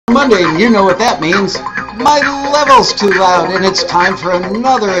Monday, and you know what that means. My level's too loud, and it's time for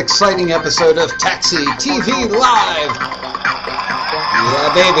another exciting episode of Taxi TV Live.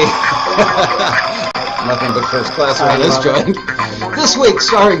 Yeah, baby. Nothing but first class around this joint. This week,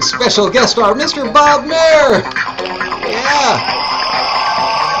 starring special guest star Mr. Bob Mair. Yeah.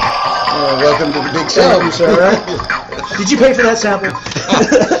 Welcome to the big show. Thank you, sir. Did you pay for that sample?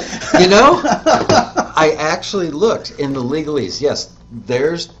 You know, I actually looked in the legalese. Yes,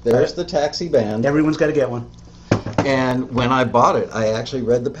 there's the taxi band. Everyone's got to get one. And when I bought it, I actually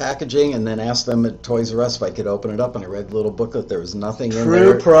read the packaging and then asked them at Toys R Us if I could open it up, and I read the little booklet. There was nothing in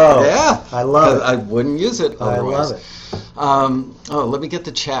there. True pro. Yeah. I love it. I wouldn't use it otherwise. I love it. Let me get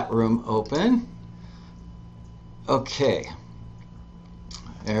the chat room open. Okay.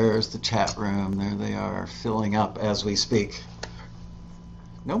 There's the chat room. There they are, filling up as we speak.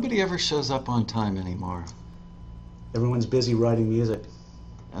 Nobody ever shows up on time anymore. Everyone's busy writing music.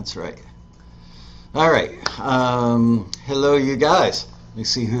 That's right. All right. Hello, you guys. Let me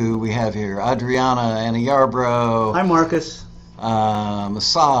see who we have here. Adriana, Anna Yarbrough. Hi, Marcus.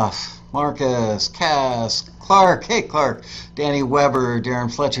 Asaf, Marcus, Cass, Clark. Hey, Clark. Danny Weber,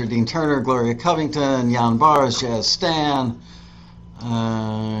 Darren Fletcher, Dean Turner, Gloria Covington, Jan Bars, Jazz Stan.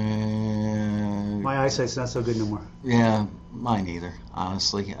 My eyesight's not so good no more. Yeah, mine either,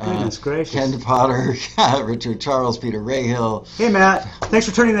 honestly. Goodness gracious. Ken Potter, Richard Charles, Peter Rahill. Hey, Matt. Thanks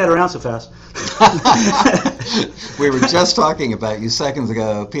for turning that around so fast. We were just talking about you seconds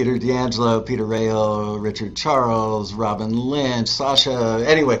ago. Peter D'Angelo, Peter Rahill, Richard Charles, Robin Lynch, Sasha.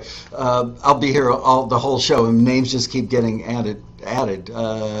 Anyway, I'll be here the whole show, and names just keep getting added.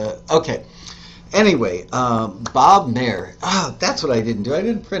 Okay. Anyway, Bob Mair. Oh, that's what I didn't do. I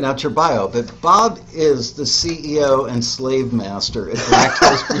didn't print out your bio, but Bob is the CEO and slave master at Black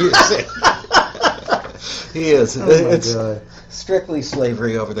House Music. He is. Oh my it's God. Strictly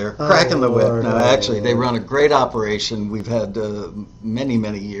slavery over there. Cracking the whip. Lord, No, actually, they run a great operation. We've had many,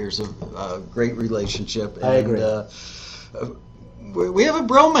 many years of great relationship. I agree. We have a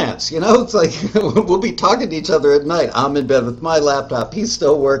bromance, you know. It's like we'll be talking to each other at night. I'm in bed with my laptop. He's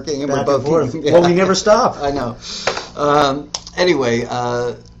still working, and Back we're and both. forth. Well, we never stop. I know. Anyway,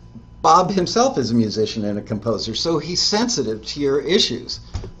 Bob himself is a musician and a composer, so he's sensitive to your issues.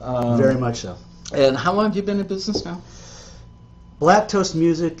 Very much so. And how long have you been in business now? Black Toast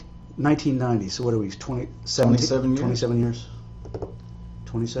Music, 1990. So what are we, 27 years? 27 years.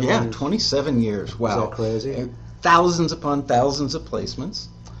 27 Yeah, years. 27 years. Wow. Is that crazy? And thousands upon thousands of placements.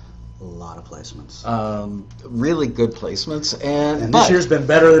 A lot of placements. Really good placements. And this year's been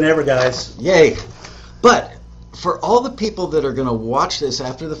better than ever, guys. Yay. But for all the people that are going to watch this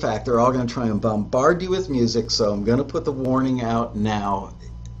after the fact, they're all going to try and bombard you with music, so I'm going to put the warning out now.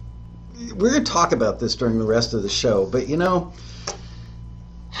 We're going to talk about this during the rest of the show, but you know,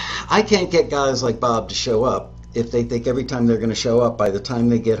 I can't get guys like Bob to show up if they think every time they're going to show up, by the time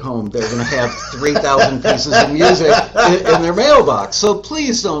they get home, they're going to have 3,000 pieces of music in their mailbox. So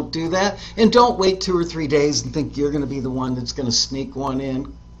please don't do that, and don't wait 2 or 3 days and think you're going to be the one that's going to sneak one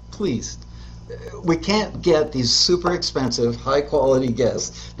in. Please. We can't get these super expensive, high-quality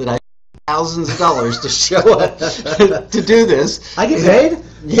guests that I thousands of dollars to show up to do this. I get paid?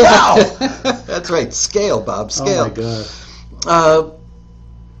 Yeah. Wow! That's right. Scale, Bob. Scale. Oh, my God.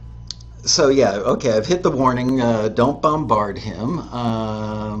 So, yeah, okay, I've hit the warning. Don't bombard him.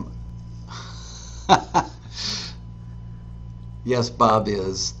 Yes, Bob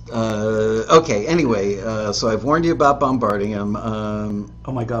is. Okay, anyway, so I've warned you about bombarding him.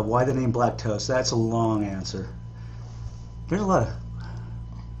 Oh, my God, why the name Black Toast? That's a long answer. There's a lot of...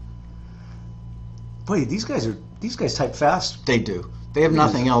 Boy, these guys type fast. They do. They have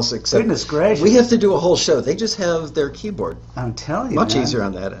nothing else except... Goodness gracious. We have to do a whole show. They just have their keyboard. I'm telling you, Much man. easier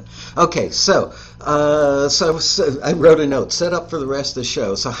on that end. Okay, so I wrote a note, set up for the rest of the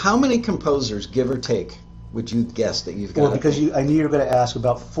show. So how many composers, give or take, would you guess that you've got? Well, because I knew you were going to ask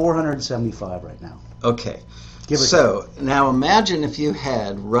about 475 right now. Okay. Give or So now imagine if you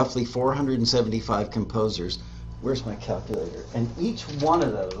had roughly 475 composers. Where's my calculator? And each one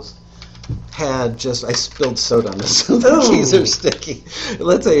of those had just, I spilled soda on this, so the keys are sticky.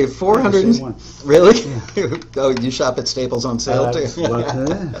 Let's say 400. Really? Yeah. Oh, you shop at Staples on sale too?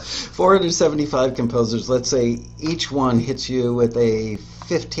 475 composers. Let's say each one hits you with a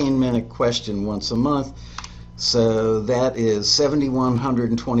 15-minute question once a month. So that is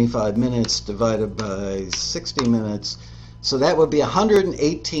 7,125 minutes divided by 60 minutes. So that would be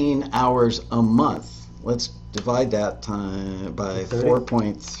 118 hours a month. Let's divide that time by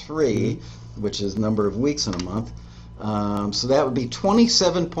 4.3, which is number of weeks in a month. So that would be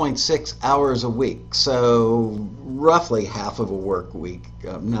 27.6 hours a week. So roughly half of a work week,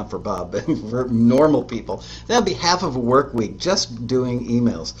 not for Bob, but for normal people. That would be half of a work week just doing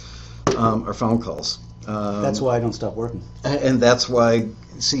emails or phone calls. That's why I don't stop working. And that's why,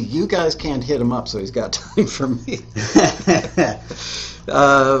 see, you guys can't hit him up, so he's got time for me.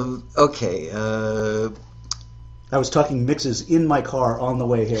 Okay. I was talking mixes in my car on the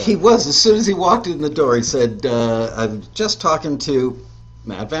way here. He was. As soon as he walked in the door, he said, I was just talking to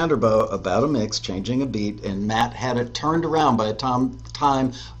Matt Vanderboe about a mix, changing a beat, and Matt had it turned around by the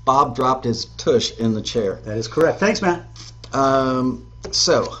time Bob dropped his tush in the chair. That is correct. Thanks, Matt.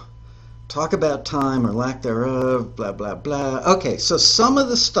 So, talk about time or lack thereof, blah, blah, blah. Okay, so some of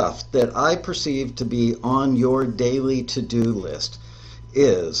the stuff that I perceive to be on your daily to-do list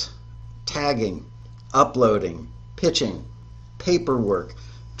is tagging, uploading, pitching, paperwork,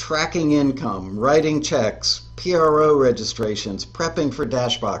 tracking income, writing checks, PRO registrations, prepping for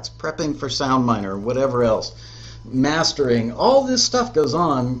Dashbox, prepping for SoundMiner, whatever else, mastering. All this stuff goes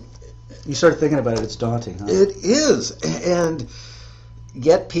on. You start thinking about it, it's daunting, huh? It is. And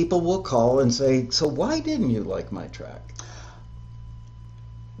yet people will call and say, so why didn't you like my track?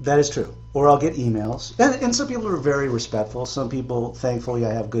 That is true. Or I'll get emails. And some people are very respectful. Some people, thankfully,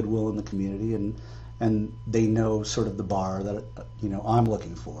 I have goodwill in the community, and they know sort of the bar that I'm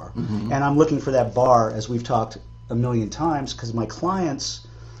looking for. Mm-hmm. And I'm looking for that bar, as we've talked a million times, because my clients,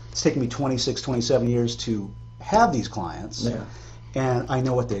 it's taken me 26, 27 years to have these clients, and I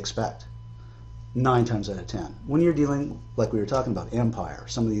know what they expect 9 times out of 10. When you're dealing, like we were talking about, Empire,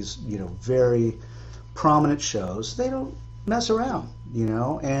 some of these very prominent shows, they don't mess around,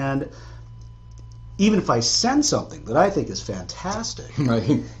 and even if I send something that I think is fantastic,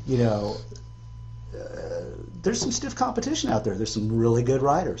 right. There's some stiff competition out there. There's some really good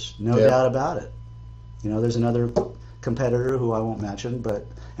writers, no doubt about it. There's another competitor who I won't mention,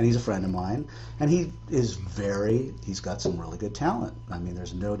 and he's a friend of mine, and he's got some really good talent. I mean,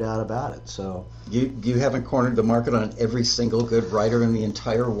 there's no doubt about it. So you haven't cornered the market on every single good writer in the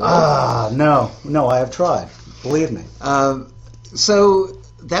entire world? No, I have tried. Believe me. So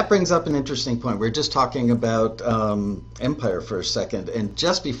that brings up an interesting point. We're just talking about Empire for a second, and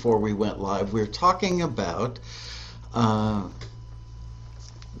just before we went live, we were talking about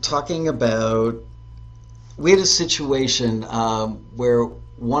we had a situation where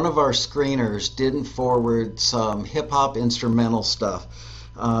one of our screeners didn't forward some hip-hop instrumental stuff,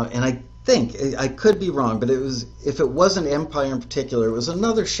 and I think, I could be wrong, but if it wasn't Empire in particular, it was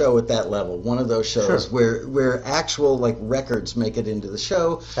another show at that level, one of those shows where actual records make it into the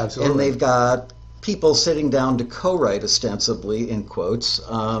show. Absolutely. And they've got people sitting down to co-write, ostensibly, in quotes,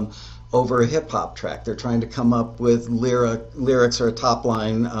 over a hip-hop track. They're trying to come up with lyrics or a top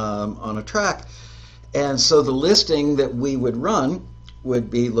line on a track. And so the listing that we would run would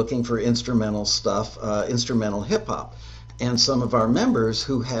be looking for instrumental stuff, instrumental hip-hop. And some of our members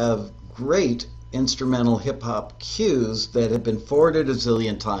who have great instrumental hip-hop cues that have been forwarded a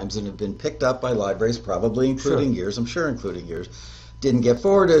zillion times and have been picked up by libraries, probably including yours, I'm sure including yours, didn't get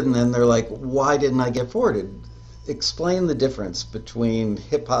forwarded, and then they're like, why didn't I get forwarded? Explain the difference between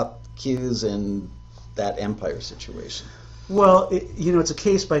hip-hop cues and that Empire situation. Well, it's a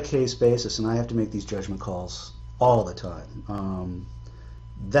case-by-case basis, and I have to make these judgment calls all the time.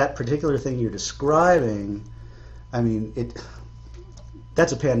 That particular thing you're describing, I mean,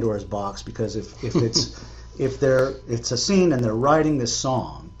 that's a Pandora's box, because if it's a scene and they're writing this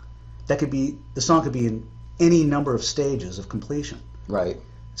song, the song could be in any number of stages of completion. Right.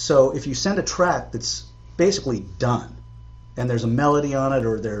 So if you send a track that's basically done, and there's a melody on it,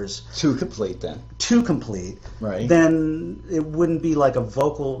 or there's too complete, right? Then it wouldn't be like a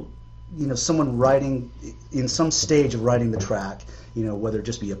vocal, someone writing in some stage of writing the track, whether it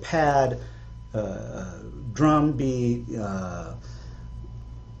just be a pad, drum beat,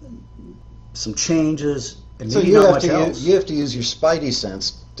 some changes, and maybe not much else. You have to use your spidey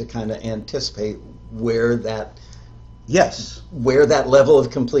sense to kind of anticipate where that level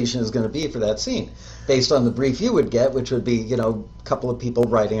of completion is going to be for that scene, based on the brief you would get, which would be a couple of people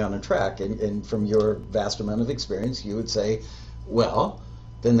writing on a track, and from your vast amount of experience, you would say, well,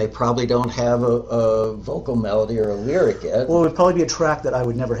 then they probably don't have a vocal melody or a lyric yet. Well, it would probably be a track that I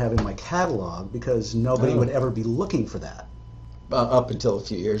would never have in my catalog, because nobody would ever be looking for that. Up until a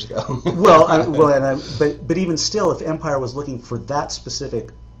few years ago. But even still, if Empire was looking for that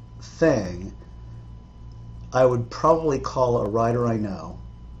specific thing, I would probably call a writer I know,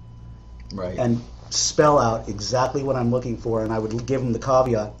 right, and spell out exactly what I'm looking for, and I would give them the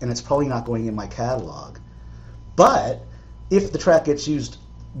caveat, and it's probably not going in my catalog. But if the track gets used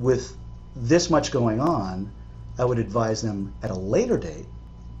with this much going on, I would advise them at a later date,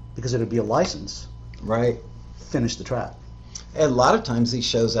 because it would be a license, Right. finish the track. And a lot of times these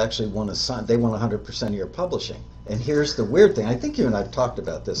shows actually want to sign, they want 100% of your publishing. And here's the weird thing. I think you and I have talked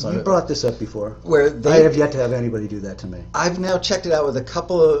about this. You brought this up before. Where I have yet to have anybody do that to me. I've now checked it out with a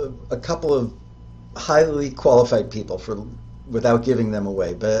couple of highly qualified people, without giving them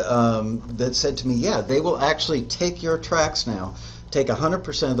away, but that said to me, yeah, they will actually take your tracks now, take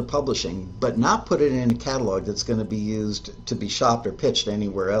 100% of the publishing, but not put it in a catalog that's going to be used to be shopped or pitched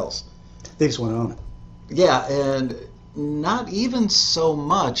anywhere else. They just want to own it. Yeah, and not even so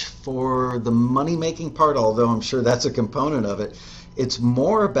much for the money-making part, although I'm sure that's a component of it. It's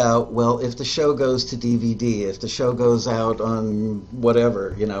more about, well, if the show goes to DVD, if the show goes out on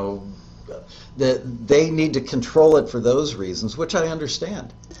whatever, that they need to control it for those reasons, which I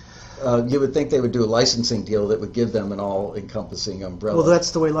understand. You would think they would do a licensing deal that would give them an all-encompassing umbrella. Well,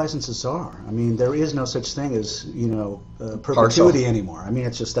 that's the way licenses are. I mean, there is no such thing as perpetuity Partial. anymore. I mean,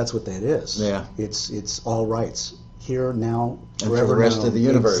 it's just that's what it is. Yeah. It's all rights here, now, and forever. for the rest now. of the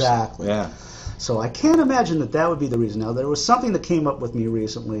universe. Exactly. Yeah. So I can't imagine that would be the reason. Now, there was something that came up with me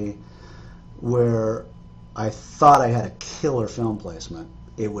recently where I thought I had a killer film placement.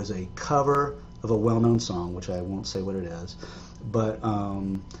 It was a cover of a well-known song, which I won't say what it is, but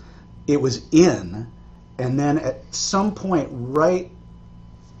it was in, and then at some point right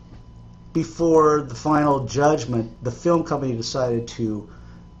before the final judgment, the film company decided to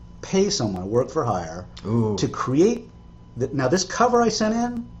pay someone, work for hire, Ooh. to create. Now, this cover I sent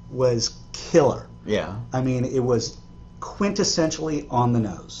in was killer. Yeah. I mean, it was quintessentially on the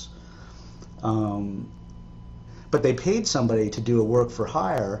nose. But they paid somebody to do a work for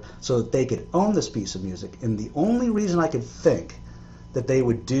hire so that they could own this piece of music. And the only reason I could think that they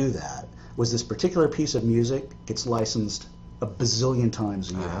would do that was this particular piece of music gets licensed a bazillion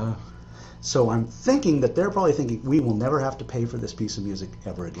times a year. Uh-huh. So I'm thinking that they're probably thinking, we will never have to pay for this piece of music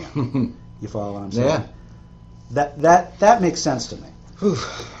ever again. You follow what I'm saying? Yeah. That makes sense to me.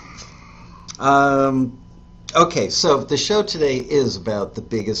 Okay, so the show today is about the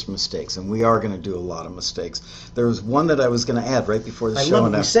biggest mistakes, and we are going to do a lot of mistakes. There was one that I was going to add right before the I show.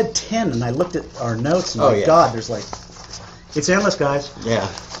 love it. We said 10, and I looked at our notes, and Oh, my yeah. God, there's it's endless, guys. Yeah.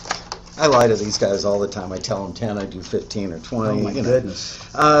 I lie to these guys all the time. I tell them 10, I do 15 or 20. Oh, my goodness.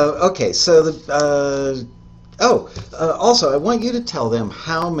 Okay, so also, I want you to tell them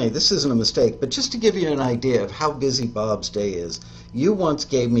how many, this isn't a mistake, but just to give you an idea of how busy Bob's day is, you once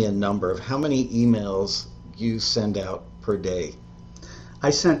gave me a number of how many emails you send out per day. I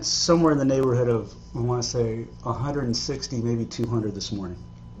sent somewhere in the neighborhood of, I want to say, 160, maybe 200 this morning.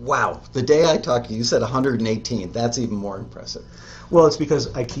 Wow. The day I talked to you, you said 118. That's even more impressive. Well, it's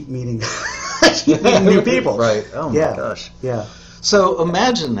because I keep meeting, new people. Right. Oh, my gosh. Yeah. So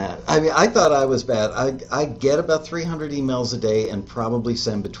imagine that. I mean, I thought I was bad. I get about 300 emails a day and probably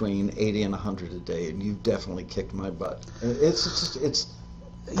send between 80 and 100 a day, and you've definitely kicked my butt. It's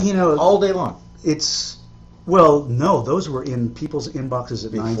all day long. Well, no, those were in people's inboxes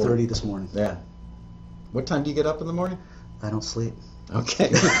at 9:30 this morning. Yeah. What time do you get up in the morning? I don't sleep.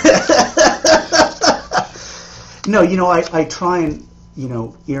 Okay. No, I try and,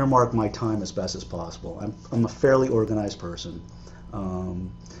 earmark my time as best as possible. I'm a fairly organized person.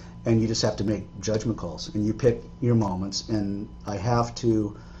 And you just have to make judgment calls. And you pick your moments. And I have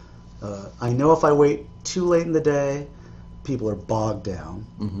to, I know if I wait too late in the day, people are bogged down.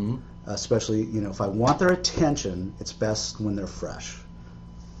 Mm-hmm. Especially, if I want their attention, it's best when they're fresh.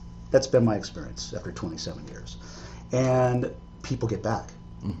 That's been my experience after 27 years. And people get back.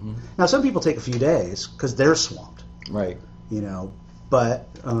 Mm-hmm. Now, some people take a few days because they're swamped. Right. But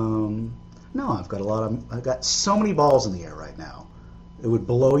no, I've got so many balls in the air right now. It would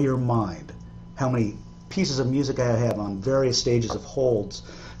blow your mind how many pieces of music I have on various stages of holds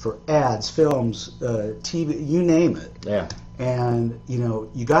for ads, films, TV, you name it. Yeah. And,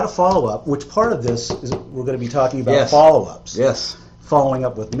 you got to follow up, which part of this is we're going to be talking about Yes. follow-ups. Yes. Following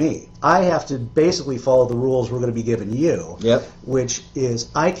up with me. I have to basically follow the rules we're going to be giving you, Yep. which is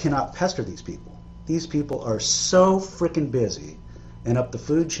I cannot pester these people. These people are so freaking busy and up the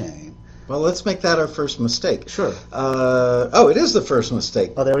food chain. Well, let's make that our first mistake. Sure. It is the first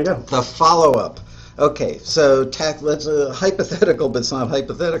mistake. Oh, there we go. The follow-up. Okay, so let's hypothetical, but it's not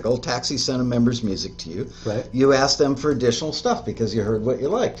hypothetical. Taxi sent a member's music to you. Right. You asked them for additional stuff because you heard what you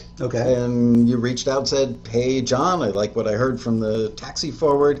liked. Okay. And you reached out and said, "Hey, John, I like what I heard from the taxi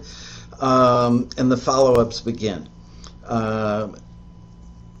forward," and the follow-ups begin.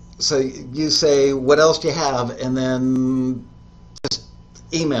 So you say, "What else do you have?" And then just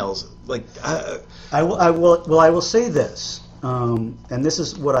emails like. I will say this, and this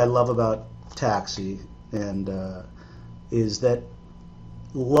is what I love about Taxi and is that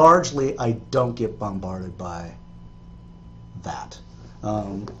largely I don't get bombarded by that.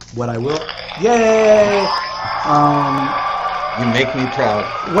 What I will, yay! You make me proud.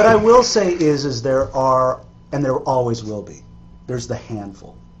 What I will say is there are, and there always will be, there's the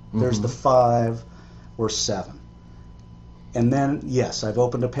handful. There's the 5 or 7. And then, yes, I've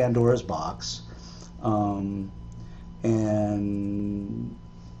opened a Pandora's box. And, you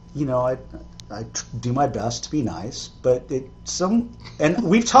know, I do my best to be nice, but and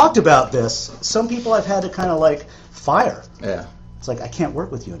we've talked about this, some people I've had to kind of like fire. Yeah. It's like, I can't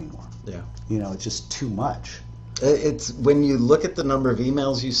work with you anymore. Yeah. You know, it's just too much. It's when you look at the number of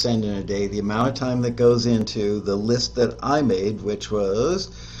emails you send in a day, the amount of time that goes into the list that I made, which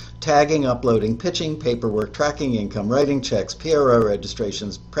was tagging, uploading, pitching, paperwork, tracking income, writing checks, PRO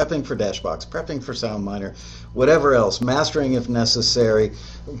registrations, prepping for Dashbox, prepping for SoundMiner, whatever else, mastering if necessary,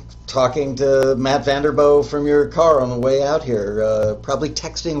 talking to Matt Vanderbo from your car on the way out here, probably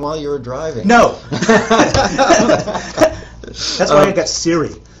texting while you were driving. No! That's why I got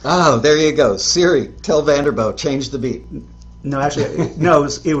Siri. Oh, there you go. Siri, tell Vanderbo, change the beat. No, actually, no,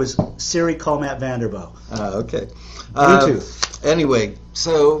 it was Siri, call Matt Vanderbo. Okay. Bluetooth. Anyway,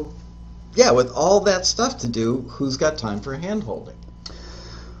 so, yeah, with all that stuff to do, who's got time for hand-holding?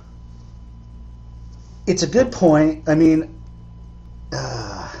 It's a good point. I mean,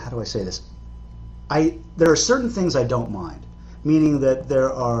 how do I say this? There are certain things I don't mind, meaning that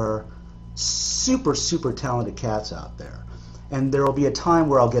there are super, super talented cats out there. And there will be a time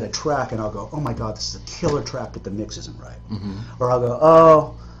where I'll get a track and I'll go, oh my God, this is a killer track, but the mix isn't right. Or I'll go,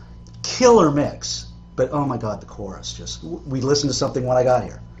 oh, killer mix, but oh my God, the chorus we listened to something when I got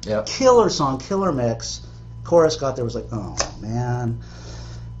here. Yep. Killer song, killer mix, chorus got there, was like, oh man.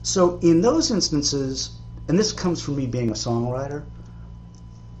 So in those instances, and this comes from me being a songwriter,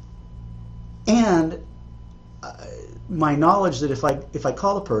 and my knowledge that if I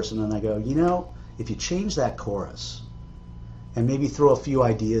call a person and I go, you know, if you change that chorus and maybe throw a few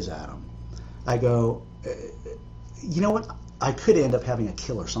ideas at them, I go, you know what, I could end up having a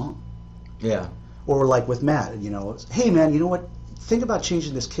killer song. Yeah. Or like with Matt, you know, hey man, you know what, think about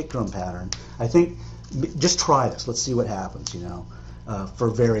changing this kick drum pattern. I think, just try this, let's see what happens, you know, for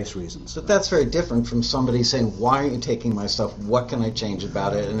various reasons. But that's very different from somebody saying, why aren't you taking my stuff, what can I change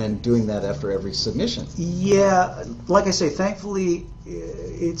about it, and then doing that after every submission. Yeah, like I say, thankfully,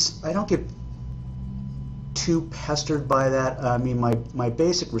 I don't get too pestered by that. I mean, my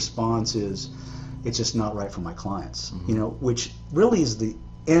basic response is, it's just not right for my clients, you know, which really is the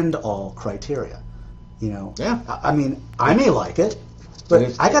end-all criteria, you know. Yeah. I mean, I may like it,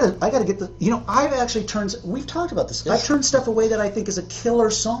 but I gotta get the, you know, I've actually turned, we've talked about this, I've turned stuff away that I think is a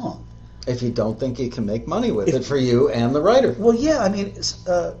killer song. If you don't think you can make money with it for you and the writer. Well, yeah, I mean,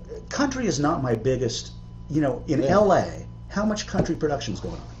 country is not my biggest, you know, in LA, how much country production's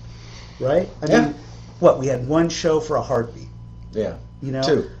going on, right? I mean, what, we had one show for a heartbeat. Yeah. You know?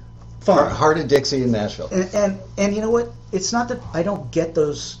 2. Fun. Heart of Dixie in Nashville. And you know what? It's not that I don't get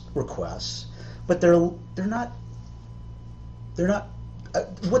those requests, but they're not.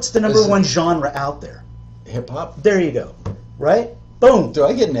 What's the number one genre out there? Hip hop. There you go. Right? Boom. Do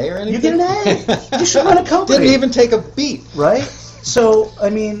I get an A or anything? You get an A. You should run a company. Didn't even take a beat. Right? So I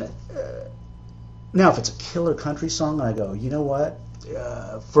mean, now if it's a killer country song, and I go, you know what?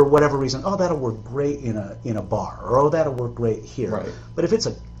 For whatever reason, oh, that'll work great in a bar, or oh, that'll work great here. Right. But if it's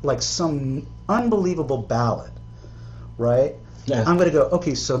like some unbelievable ballad, right? Yeah. I'm going to go,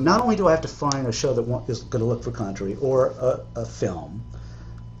 okay, so not only do I have to find a show that is going to look for country, or a film,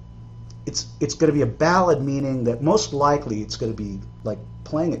 it's going to be a ballad, meaning that most likely it's going to be like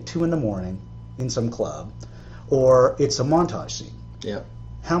playing at 2 a.m. in some club, or it's a montage scene. Yeah.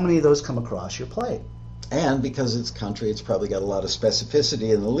 How many of those come across your plate? And because it's country, it's probably got a lot of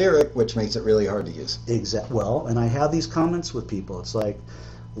specificity in the lyric, which makes it really hard to use. Exactly. Well, and I have these comments with people. It's like,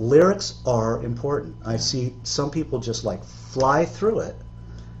 lyrics are important. I see some people just like fly through it,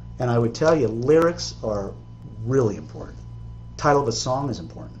 and I would tell you, lyrics are really important. Title of a song is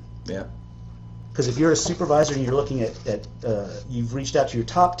important. Yeah. Because if you're a supervisor and you're looking at you've reached out to your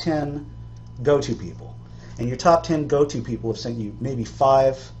top 10 go-to people, and your top 10 go-to people have sent you maybe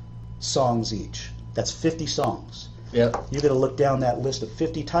 5 songs each. That's 50 songs. Yeah. You're going to look down that list of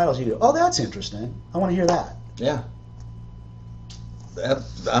 50 titles. You go, oh, that's interesting. I want to hear that. Yeah.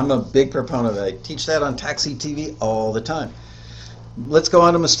 I'm a big proponent of that. I teach that on Taxi TV all the time. Let's go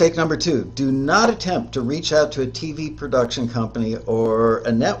on to mistake number 2. Do not attempt to reach out to a TV production company or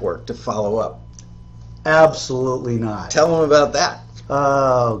a network to follow up. Absolutely not. Tell them about that.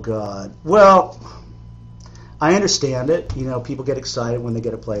 Oh, God. Well, I understand it. You know, people get excited when they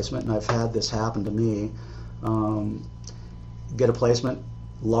get a placement, and I've had this happen to me. Get a placement,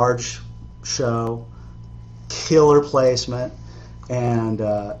 large show, killer placement, and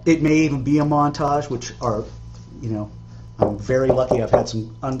it may even be a montage, which are, you know, I'm very lucky. I've had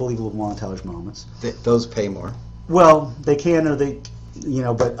some unbelievable montage moments. Those pay more. Well, they can, or they, you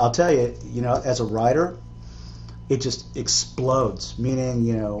know, but I'll tell you, you know, as a writer, it just explodes. Meaning,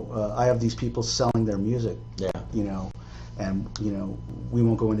 you know, I have these people selling their music, Yeah. you know, and, you know, we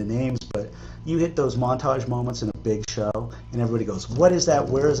won't go into names, but you hit those montage moments in a big show, and everybody goes, what is that?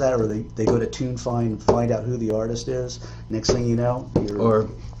 Where is that? Or they go to TuneFind and find out who the artist is. Next thing you know, you're... Or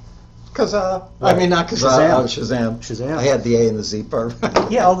Kazaa. Right. I mean, not Kazaa. Shazam. Oh, Shazam. Shazam. I had the A in the Z part.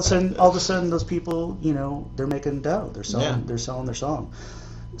 Yeah, all of a sudden, those people, you know, they're making dough. They're selling, Yeah. they're selling their song.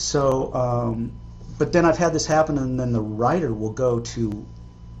 So, but then I've had this happen, and then the writer will go to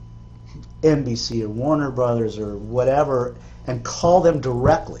NBC or Warner Brothers or whatever and call them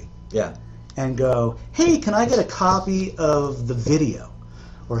directly Yeah. and go, hey, can I get a copy of the video?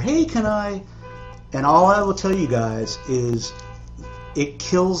 Or, hey, can I... And all I will tell you guys is it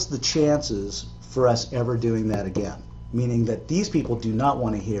kills the chances for us ever doing that again. Meaning that these people do not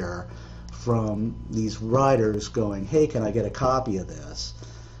want to hear from these writers going, hey, can I get a copy of this?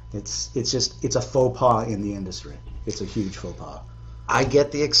 It's a faux pas in the industry. It's a huge faux pas. I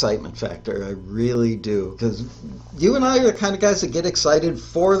get the excitement factor. I really do. Because you and I are the kind of guys that get excited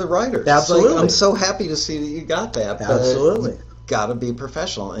for the writers. Absolutely. Like, I'm so happy to see that you got that. But Absolutely. got to be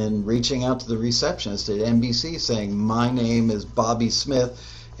professional. And reaching out to the receptionist at NBC saying, my name is Bobby Smith,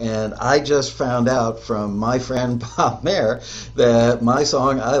 and I just found out from my friend Bob Mair that my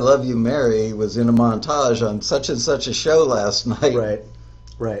song I Love You Mary was in a montage on such and such a show last night.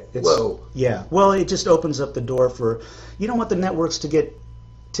 Right. Whoa. Yeah. Well, it just opens up the door for, you don't want the networks to get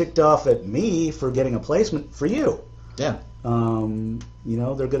ticked off at me for getting a placement for you. Yeah. You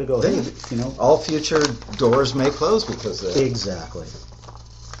know, they're going to go, hey, you know. All future doors may close because of that. Exactly.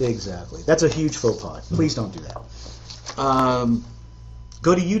 That's a huge faux pas. Please don't do that.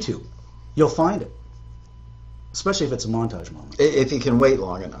 Go to YouTube. You'll find it. Especially if it's a montage moment. If you can wait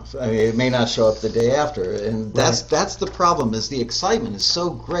long enough. I mean, it may not show up the day after. And that's the problem, is the excitement is so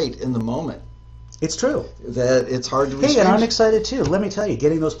great in the moment. It's true. That it's hard to restrain. Hey, and I'm excited too. Let me tell you,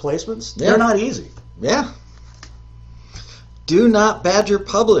 getting those placements, Yeah. they're not easy. Yeah. Do not badger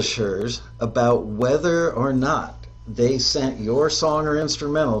publishers about whether or not they sent your song or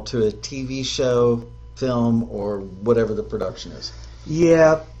instrumental to a TV show, film, or whatever the production is.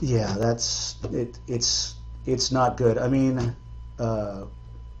 Yeah, that's it. It's not good. I mean,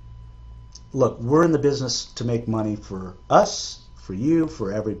 look, we're in the business to make money for us, for you,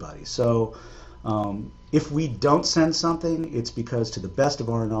 for everybody. So if we don't send something, it's because, to the best of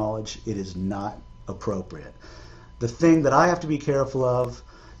our knowledge, it is not appropriate. The thing that I have to be careful of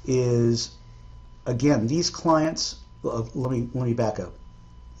is, again, these clients. Let me back up.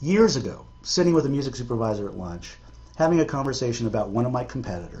 Years ago, sitting with a music supervisor at lunch, having a conversation about one of my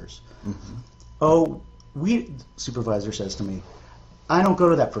competitors. Mm-hmm. Oh, supervisor says to me, I don't go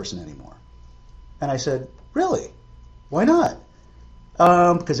to that person anymore. And I said, really? Why not?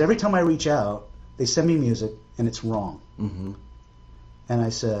 Because every time I reach out, they send me music and it's wrong. Mm-hmm. And I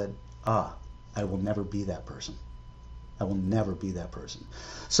said, I will never be that person. I will never be that person.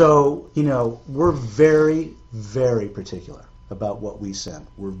 So, you know, we're very, very particular about what we send.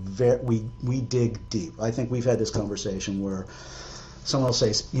 We dig deep. I think we've had this conversation where someone will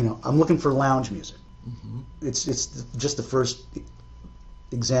say, you know, I'm looking for lounge music. Mm-hmm. It's just the first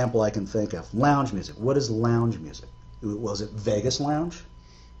example I can think of. Lounge music. What is lounge music? Was it Vegas lounge?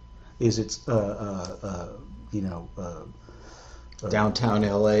 Is it downtown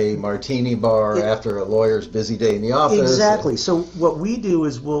LA martini bar after a lawyer's busy day in the office? Exactly. So what we do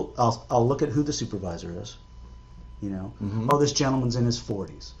is I'll look at who the supervisor is. You know, mm-hmm. Oh, this gentleman's in his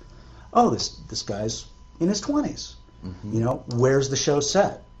 40s. Oh, this guy's in his 20s. Mm-hmm. You know, where's the show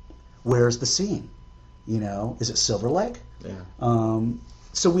set? Where's the scene? You know, is it Silver Lake? Yeah.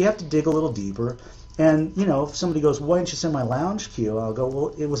 So we have to dig a little deeper. And, you know, if somebody goes, why didn't you send my lounge queue? I'll go, well,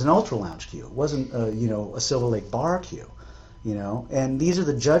 it was an ultra lounge queue. It wasn't, a Silver Lake bar queue. You know, and these are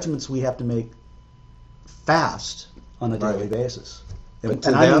the judgments we have to make fast on a daily basis. But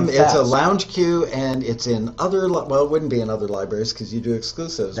to them, it's a lounge queue, and it's in it wouldn't be in other libraries because you do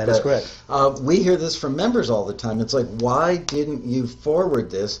exclusives. That is correct. We hear this from members all the time. It's like, why didn't you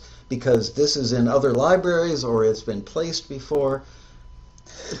forward this? Because this is in other libraries or it's been placed before.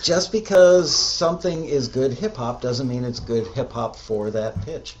 Just because something is good hip-hop doesn't mean it's good hip-hop for that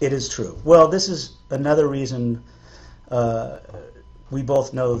pitch. It is true. Well, this is another reason we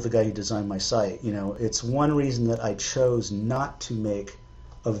both know the guy who designed my site. You know, it's one reason that I chose not to make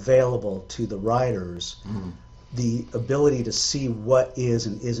available to the writers the ability to see what is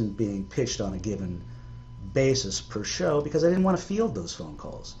and isn't being pitched on a given basis per show, because I didn't want to field those phone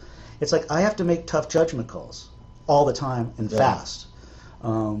calls. It's like I have to make tough judgment calls all the time and fast.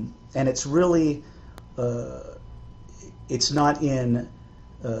 And it's really, it's not in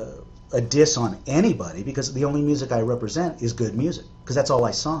a diss on anybody, because the only music I represent is good music, because that's all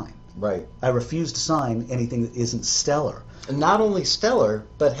I sign. Right. I refuse to sign anything that isn't stellar. And not only stellar,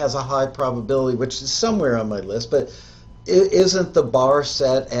 but has a high probability, which is somewhere on my list, but isn't the bar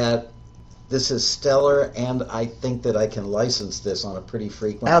set at this is stellar and I think that I can license this on a pretty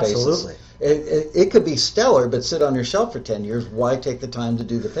frequent Absolutely. basis? It could be stellar, but sit on your shelf for 10 years. Why take the time to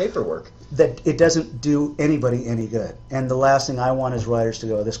do the paperwork? That it doesn't do anybody any good. And the last thing I want is writers to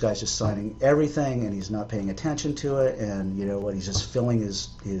go, this guy's just signing everything and he's not paying attention to it, and you know what, he's just filling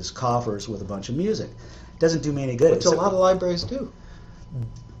his coffers with a bunch of music. It doesn't do me any good. Which a lot of libraries do.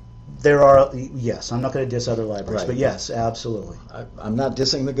 There are, yes, I'm not going to diss other libraries, Right. but yes, absolutely. I'm not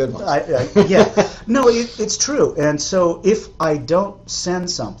dissing the good ones. Yeah, no, it's true. And so if I don't send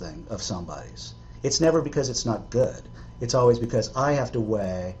something of somebody's, it's never because it's not good. It's always because I have to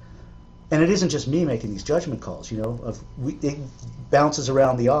weigh, and it isn't just me making these judgment calls. You know, it bounces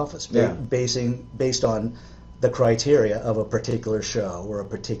around the office based on the criteria of a particular show or a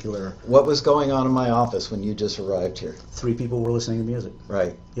particular. What was going on in my office when you just arrived here? 3 people were listening to music.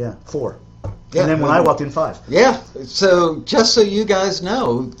 Right. Yeah, 4. Yeah, and then when I walked in, 5. Yeah. So just so you guys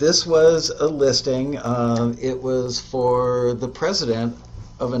know, this was a listing. It was for the president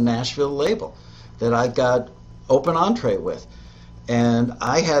of a Nashville label that I've got open entree with. And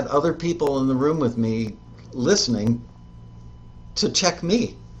I had other people in the room with me listening to check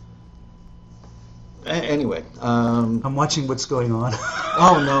me. Anyway. I'm watching what's going on.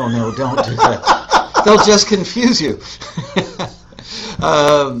 Oh, no, don't do that. They'll just confuse you.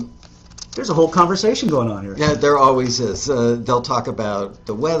 There's a whole conversation going on here. Yeah, there always is. They'll talk about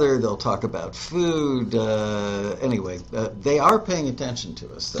the weather. They'll talk about food. Anyway, they are paying attention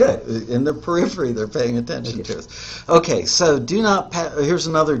to us. Good. In the periphery, they're paying attention to us. Okay, so do not. Here's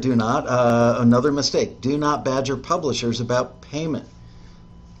another do not. Another mistake. Do not badger publishers about payment.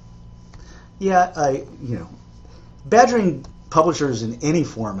 Yeah, badgering publishers in any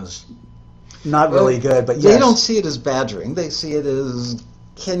form is not really good. But yes, they don't see it as badgering. They see it as,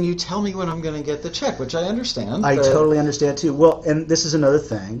 can you tell me when I'm going to get the check? Which I understand. I totally understand too. Well, and this is another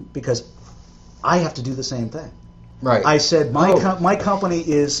thing, because I have to do the same thing. Right. I said my company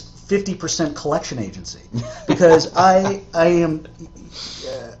is 50% collection agency, because I am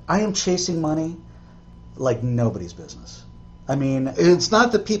chasing money like nobody's business. I mean, it's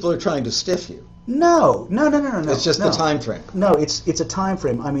not that people are trying to stiff you. No. It's just the time frame. No, it's a time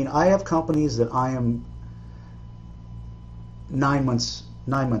frame. I mean, I have companies that I am 9 months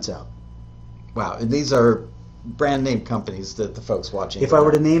out. Wow, and these are brand name companies that the folks watching. If I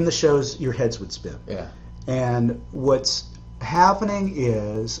were to name the shows, your heads would spin. Yeah. And what's happening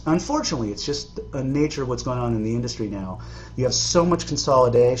is, unfortunately, it's just a nature of what's going on in the industry now. You have so much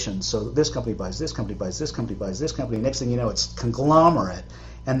consolidation. So this company buys this company, buys this company, buys this company. Next thing you know, it's conglomerate,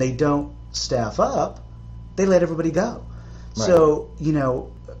 and they don't staff up. They let everybody go. Right. So,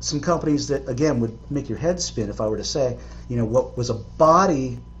 some companies that, again, would make your head spin if I were to say, what was a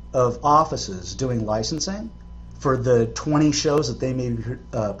body of offices doing licensing for the 20 shows that they may be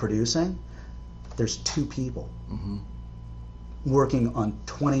producing, there's 2 people. Mm-hmm. Working on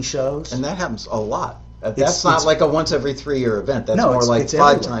 20 shows. And that happens a lot. That's not like a once every 3-year event. That's more like 5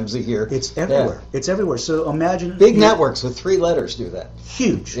 everywhere. times a year. It's everywhere. Yeah. It's everywhere. So imagine... Big networks with 3 letters do that.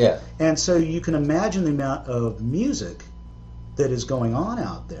 Huge. Yeah. And so you can imagine the amount of music that is going on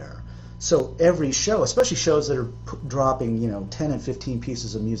out there. So every show, especially shows that are dropping, 10 and 15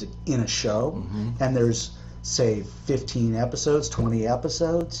 pieces of music in a show, and there's, say, 15 episodes, 20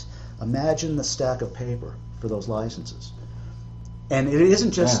 episodes, imagine the stack of paper for those licenses. And it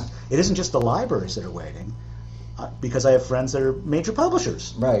isn't just the libraries that are waiting, because I have friends that are major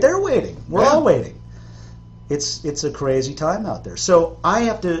publishers. Right. They're waiting. We're all waiting. It's a crazy time out there. So I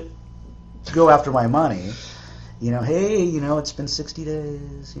have to go after my money. Hey, it's been 60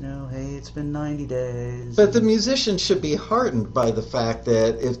 days. Hey, it's been 90 days. But the musicians should be heartened by the fact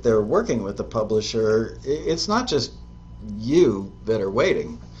that if they're working with the publisher, it's not just you that are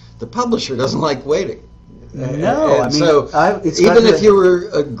waiting. The publisher doesn't like waiting. No, so even if you were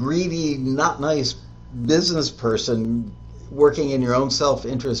a greedy, not nice business person working in your own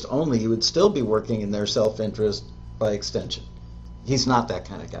self-interest only, you would still be working in their self-interest by extension. He's not that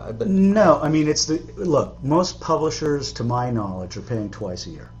kind of guy, but No, I mean, look, most publishers, to my knowledge, are paying twice a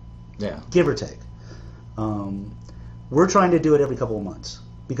year, yeah. give or take. We're trying to do it every couple of months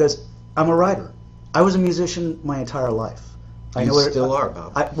because I'm a writer. I was a musician my entire life. You still are,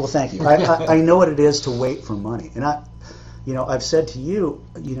 Bob. Well, thank you. I know what it is to wait for money, and I've said to you,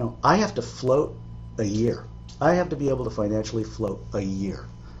 I have to float a year. I have to be able to financially float a year,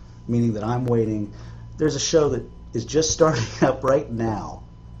 meaning that I'm waiting. There's a show that is just starting up right now.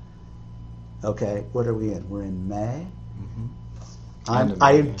 Okay, what are we in? We're in May. Mm-hmm.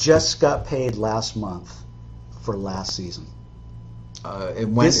 I just got paid last month for last season.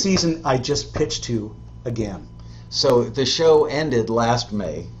 This season, I just pitched to again. So the show ended last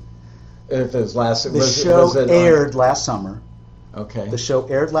May. If it was last, the show aired last summer. Okay. The show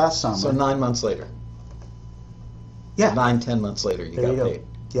aired last summer. So 9 months later. Yeah. 9-10 months later, you got paid.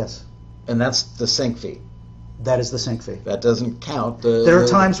 Yes. And that's the sync fee. That is the sync fee. That doesn't count. There are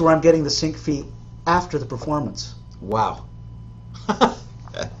times where I'm getting the sync fee after the performance. Wow.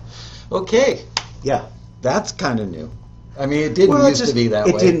 Okay. Yeah. That's kind of new. I mean, it didn't used to be that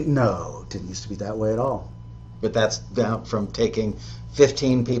way. It didn't used to be that way at all. But that's down from taking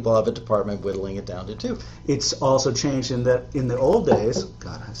 15 people out of a department, whittling it down to 2. It's also changed in that in the old days,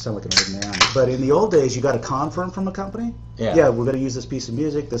 God, I sound like an old man, but in the old days, you got a confirm from a company. Yeah. We're going to use this piece of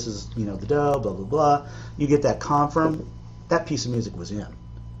music. This is, the dough, blah, blah, blah. You get that confirm. That piece of music was in.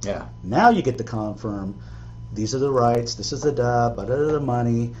 Yeah. Now you get the confirm. These are the rights. This is the dub, the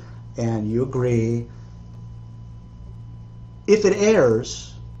money, and you agree. If it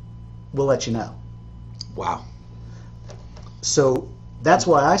airs, we'll let you know. Wow. So that's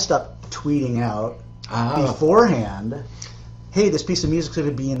why I stopped tweeting out beforehand, hey, this piece of music's going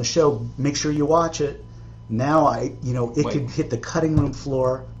to be in the show. Make sure you watch it. Now it could hit the cutting room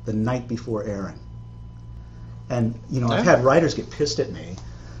floor the night before airing. And, I've had writers get pissed at me.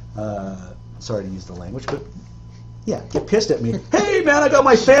 Sorry to use the language, but get pissed at me. Hey, man, I got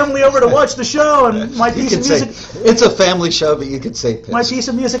my family over to watch the show, and my piece of music... It's a family show, but you could say pissed. My piece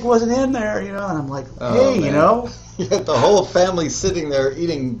of music wasn't in there, and I'm like, You had the whole family sitting there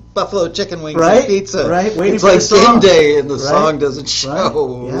eating buffalo chicken wings right? and pizza. Right, waiting it's for like the song. game day, and the right? song doesn't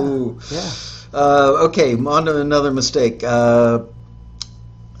show. Right. Yeah. Okay, on to another mistake. I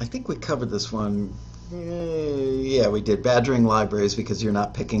think we covered this one. Yeah, we did. Badgering libraries because you're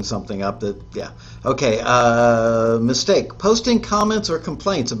not picking something up that, Okay, mistake. Posting comments or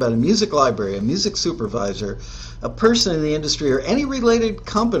complaints about a music library, a music supervisor, a person in the industry, or any related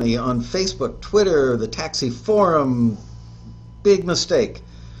company on Facebook, Twitter, the Taxi Forum. Big mistake.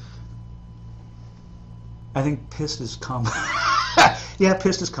 I think pissed is common. Yeah,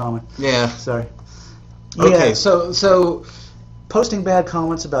 pissed is common. Yeah. Sorry. Okay, Yeah. so Posting bad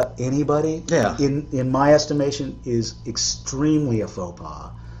comments about anybody, Yeah. in my estimation, is extremely a faux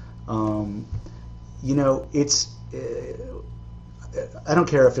pas. It's I don't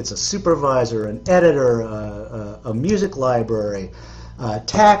care if it's a supervisor, an editor, a music library,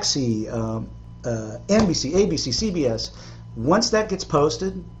 taxi, NBC, ABC, CBS. Once that gets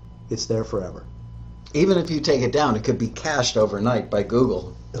posted, it's there forever. even if you take it down, it could be cached overnight by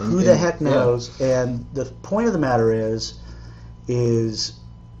Google. Who the heck knows? Yeah. And the point of the matter is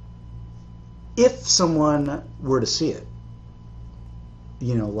if someone were to see it,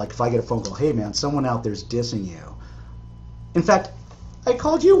 like if I get a phone call, hey man, someone out there's dissing you. In fact, I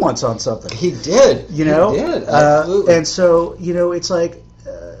called you once on something. He did. He did, absolutely. And so, it's like,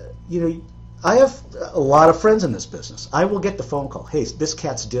 I have a lot of friends in this business. I will get the phone call, hey, this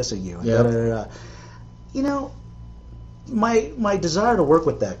cat's dissing you. Yep. My desire to work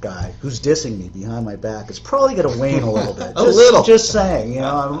with that guy who's dissing me behind my back is probably going to wane a little bit. little. Just saying,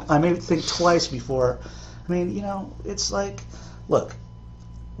 I may think twice before. I mean, it's like, look,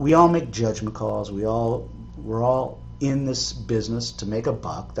 we all make judgment calls. We're all in this business to make a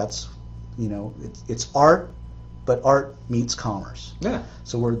buck. That's, it's art, but art meets commerce. Yeah.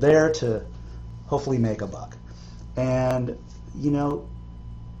 So we're there to hopefully make a buck. And,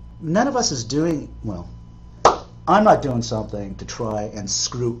 none of us is doing, I'm not doing something to try and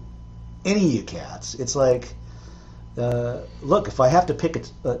screw any of you cats. It's like, look, if I have to pick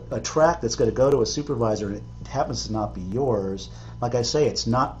a track that's going to go to a supervisor and it happens to not be yours, like I say, it's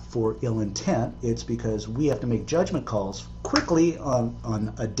not for ill intent. It's because we have to make judgment calls quickly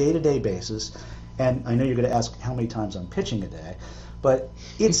on a day-to-day basis. And I know you're going to ask how many times I'm pitching a day, but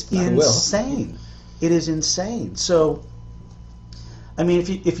it's insane. It is insane. So, I mean, if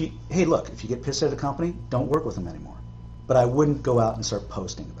you get pissed at a company, don't work with them anymore. But I wouldn't go out and start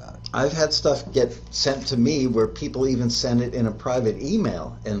posting about it. I've had stuff get sent to me where people even send it in a private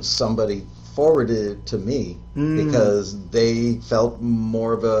email, and somebody forwarded it to me because they felt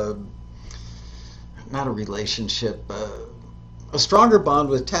more of a, not a relationship, a stronger bond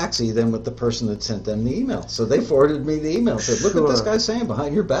with Taxi than with the person that sent them the email. So they forwarded me the email. Said, "Look what this guy's saying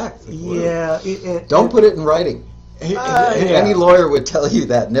behind your back." Yeah. Don't put it in writing. Yeah. Any lawyer would tell you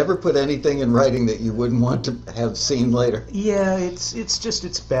that. Never put anything in writing that you wouldn't want to have seen later. Yeah, it's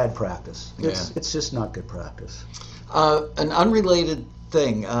bad practice. Yeah. It's just not good practice. An unrelated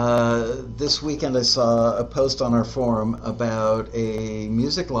thing. This weekend I saw a post on our forum about a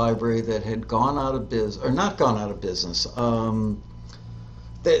music library that had gone out of business, or not gone out of business.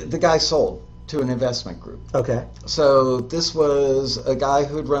 The guy sold to an investment group. Okay. So this was a guy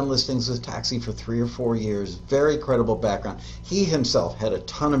who'd run listings with Taxi for 3 or 4 years. Very credible background. He himself had a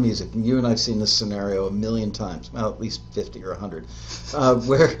ton of music. And you and I've seen this scenario a million times, well, at least 50 or 100,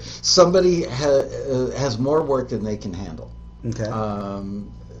 where somebody has more work than they can handle. Okay.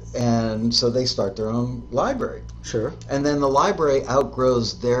 And so they start their own library. Sure. And then the library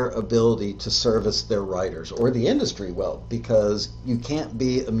outgrows their ability to service their writers or the industry well, because you can't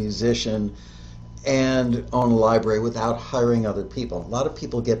be a musician and own a library without hiring other people. A lot of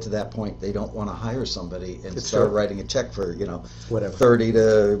people get to that point, they don't want to hire somebody and start writing a check for, whatever, 30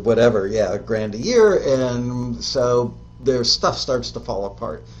 to whatever, $1,000 a year, and so their stuff starts to fall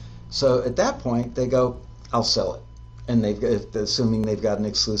apart. So at that point, they go, "I'll sell it." And assuming they've got an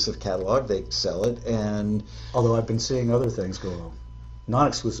exclusive catalog, they sell it. And although I've been seeing other things go on,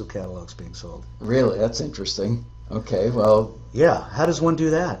 non-exclusive catalogs being sold. Really, that's interesting. Okay, well, yeah. How does one do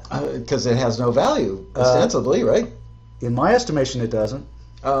that? Because it has no value, ostensibly, right? In my estimation, it doesn't.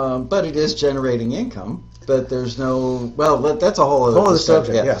 But it is generating income. But there's no. Well, that's a whole other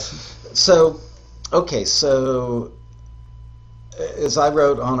subject. Yeah. Yes. So, okay, so as I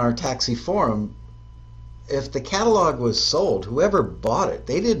wrote on our Taxi forum, if the catalog was sold, whoever bought it,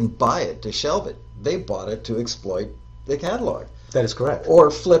 they didn't buy it to shelve it. They bought it to exploit the catalog. That is correct. Or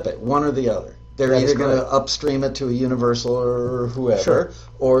flip it, one or the other. They're That either going to upstream it to a Universal or whoever,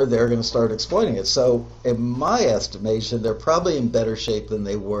 or they're going to start exploiting it. So in my estimation, they're probably in better shape than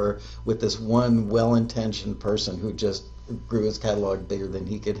they were with this one well-intentioned person who just grew his catalog bigger than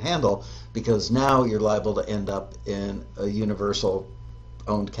he could handle, because now you're liable to end up in a Universal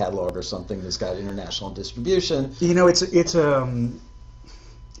owned catalog or something that's got international distribution. It's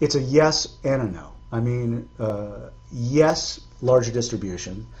a yes and a no. I mean, yes, larger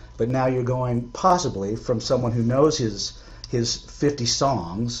distribution, but now you're going possibly from someone who knows his 50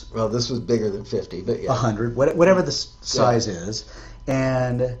 songs. Well, this was bigger than 50, but yeah. 100, whatever the size is.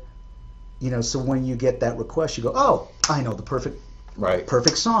 And, so when you get that request, you go, "Oh, I know the perfect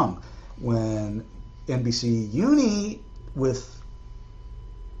song." When NBC Uni with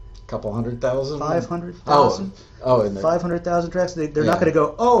couple 100,000? 500,000? And 500,000 tracks? They're not going to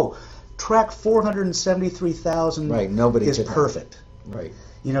go, "Oh, track 473,000 nobody is perfect." Right.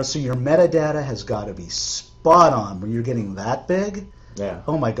 So your metadata has got to be spot on when you're getting that big. Yeah.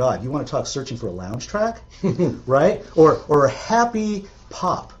 Oh my God, you want to talk searching for a lounge track? Right? Or a happy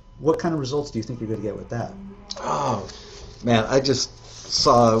pop. What kind of results do you think you're going to get with that? Oh, man, I just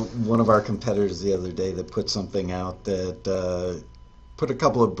saw one of our competitors the other day that put something out that put a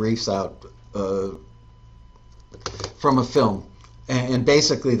couple of briefs out from a film, and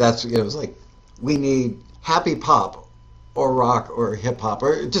basically it was like, we need happy pop or rock or hip hop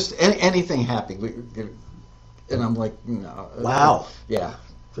or just anything happy. And I'm like, no. Wow. Yeah.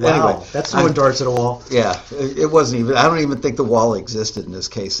 Wow. Anyway, that's throwing darts at a wall. Yeah, it wasn't even. I don't even think the wall existed in this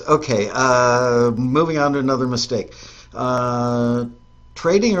case. Okay, moving on to another mistake.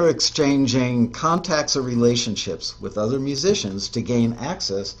 Trading or exchanging contacts or relationships with other musicians to gain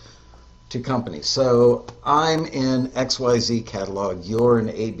access to companies. So I'm in XYZ catalog, you're in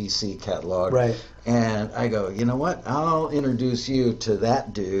ABC catalog. Right. And I go, you know what? I'll introduce you to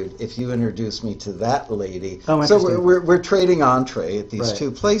that dude if you introduce me to that lady. Oh, so we're trading entree at these right.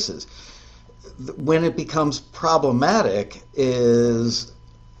 two places. When it becomes problematic is,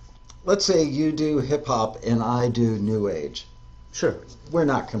 let's say you do hip hop and I do new age. Sure. We're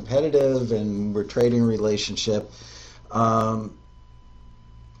not competitive and we're trading a relationship.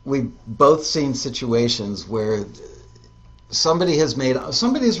 We've both seen situations where somebody has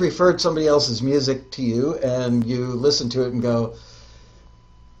referred somebody else's music to you and you listen to it and go,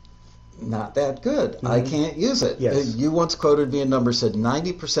 not that good. Mm-hmm. I can't use it. Yes. You once quoted me a number, said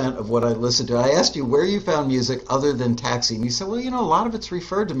 90% of what I listen to. I asked you where you found music other than Taxi, and you said, well, a lot of it's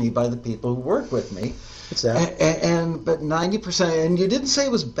referred to me by the people who work with me. It's that. But 90%, and you didn't say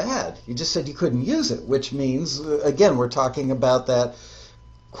it was bad. You just said you couldn't use it, which means, again, we're talking about that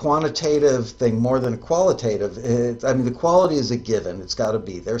quantitative thing more than a qualitative. I mean, the quality is a given. It's got to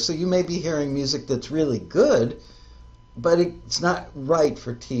be there. So you may be hearing music that's really good, but it's not right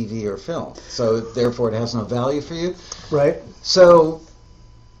for TV or film. So therefore, it has no value for you. Right. So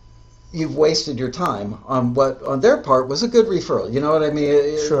you've wasted your time on what, on their part, was a good referral. You know what I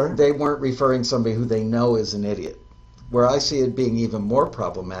mean? Sure. They weren't referring somebody who they know is an idiot. Where I see it being even more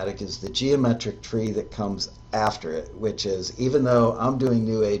problematic is the geometric tree that comes after it, which is, even though I'm doing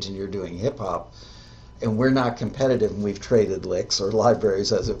New Age and you're doing hip hop, and we're not competitive and we've traded licks, or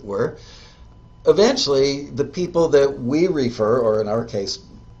libraries as it were, eventually the people that we refer, or in our case,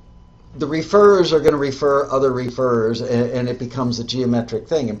 the referrers are going to refer other referrers, and it becomes a geometric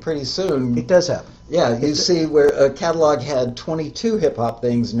thing. And pretty soon, It does happen. yeah, you see where a catalog had 22 hip hop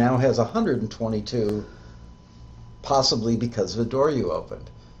things, now has 122, possibly because of a door you opened.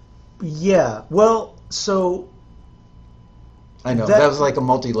 Yeah. Well, so I know that was like a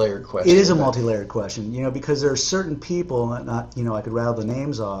multi-layered question. it is a multi-layered question, because there are certain people, not I could rattle the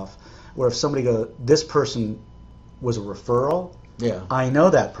names off, where if somebody goes, this person was a referral, Yeah. I know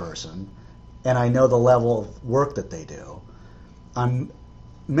that person, and I know the level of work that they do, I'm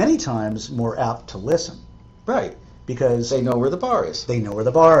many times more apt to listen. Right. Because They know where the bar is. they know where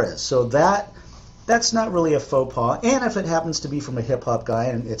the bar is. So that's not really a faux pas. And if it happens to be from a hip hop guy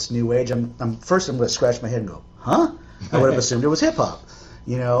and it's New Age, I'm going to scratch my head and go, huh? I would have assumed it was hip hop,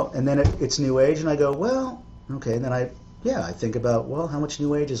 And then it's New Age, and I go, well, okay. And then I think about, well, how much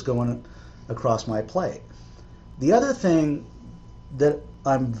New Age is going across my plate. The other thing that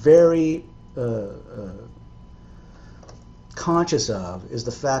I'm very conscious of is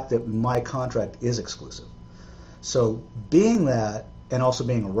the fact that my contract is exclusive. So being that, and also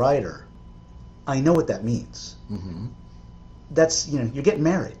being a writer, I know what that means. Mm-hmm. That's, you're getting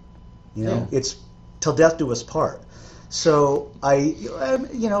married. Yeah. It's till death do us part. So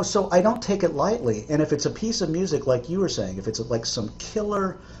so I don't take it lightly. And if it's a piece of music, like you were saying, if it's like some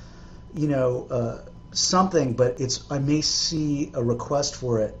killer, something, but I may see a request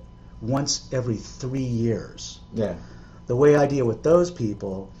for it once every 3 years. Yeah. The way I deal with those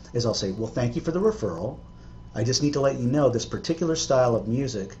people is I'll say, well, thank you for the referral. I just need to let you know this particular style of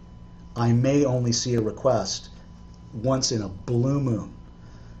music, I may only see a request once in a blue moon.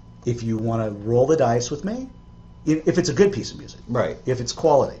 If you want to roll the dice with me, if it's a good piece of music, Right. if it's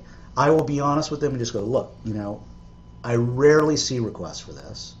quality, I will be honest with them and just go, look, I rarely see requests for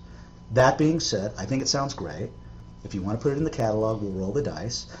this. That being said, I think it sounds great. If you want to put it in the catalog, we'll roll the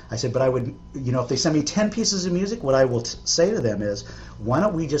dice. I said, but I would, if they send me 10 pieces of music, what I will say to them is, why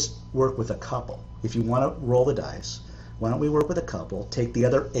don't we just work with a couple? If you want to roll the dice, why don't we work with a couple, take the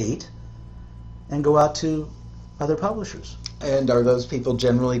other 8, and go out to other publishers? And are those people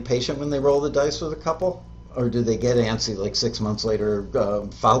generally patient when they roll the dice with a couple? Or do they get antsy like 6 months later,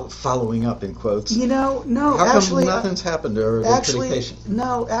 following up in quotes? No, How actually, come nothing's happened, or are they pretty patient?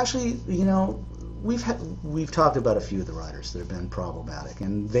 No, actually, we've talked about a few of the writers that have been problematic,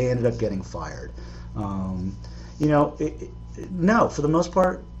 and they ended up getting fired. No, for the most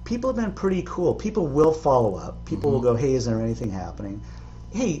part, people have been pretty cool. People will follow up. People will go, hey, is there anything happening?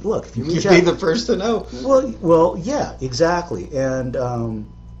 Hey, look, if you reach out, You'd be the first to know. Well, yeah, exactly. And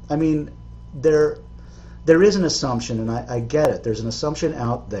there is an assumption, and I get it. There's an assumption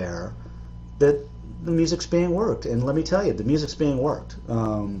out there that the music's being worked, and let me tell you, the music's being worked.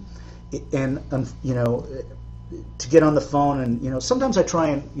 To get on the phone, and sometimes I try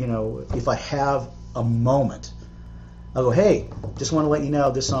and if I have a moment, I'll go, hey, just want to let you know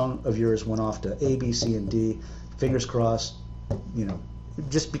this song of yours went off to A, B, C, and D. Fingers crossed.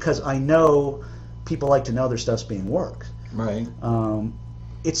 Just because I know people like to know their stuff's being worked. Right.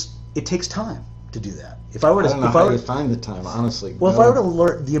 It takes time to do that. If I were to, I don't know how you find the time, honestly. well, if I were to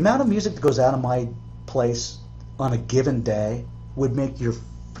learn the amount of music that goes out of my place on a given day would make your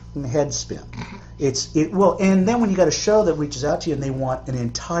head spin. And then when you got a show that reaches out to you and they want an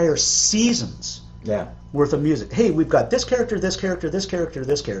entire season's worth of music. Hey, we've got this character, this character, this character,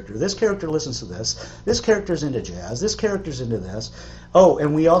 this character. This character listens to this. This character's into jazz. This character's into this. Oh,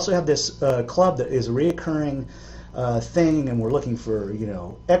 and we also have this club that is a reoccurring thing, and we're looking for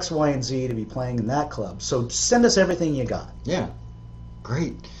X, Y, and Z to be playing in that club. So send us everything you got. Yeah,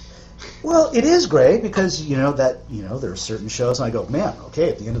 great. Well, it is great because there are certain shows, and I go, man, okay,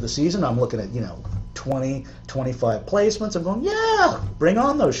 at the end of the season, I'm looking at 20, 25 placements. I'm going, yeah, bring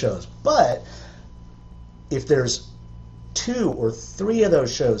on those shows. But if there's 2 or 3 of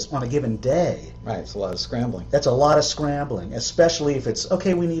those shows on a given day, Right, it's a lot of scrambling. that's a lot of scrambling, especially if it's,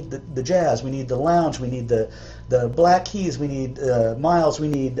 okay, we need the jazz, we need the lounge, we need the Black Keys, we need Miles, we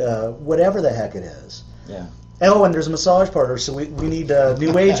need whatever the heck it is. Yeah. oh, and there's a massage parlor, so we need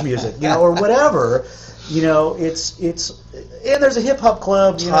new age music, or whatever. It's and there's a hip hop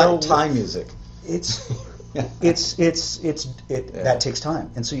club, Thai music. That takes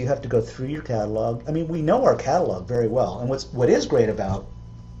time, and so you have to go through your catalog. I mean, we know our catalog very well, and what is great about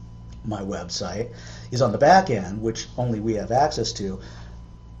my website is on the back end, which only we have access to.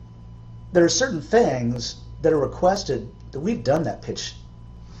 There are certain things that are requested that we've done that pitch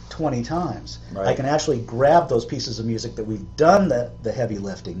 20 times. Right. I can actually grab those pieces of music that we've done the heavy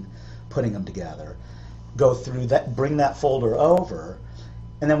lifting, putting them together, go through that, bring that folder over,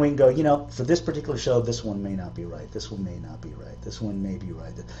 and then we can go, for this particular show, this one may not be right, this one may not be right, this one may be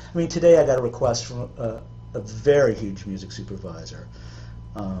right. I mean, today I got a request from a very huge music supervisor,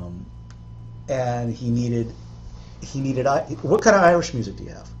 and he needed, what kind of Irish music do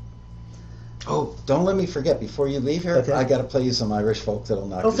you have? Oh, don't let me forget, before you leave here, Okay. I got to play you some Irish folk that'll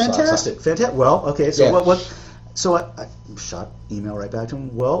knock your fantastic, socks fantastic. Well, okay, so Yeah. So I shot email right back to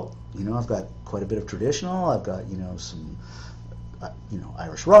him. Well, I've got quite a bit of traditional. I've got some,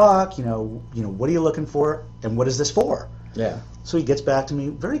 Irish rock. What are you looking for, and what is this for? off. Yeah. So he gets back to me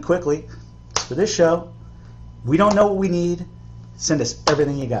very quickly. For this show, we don't know what we need. Send us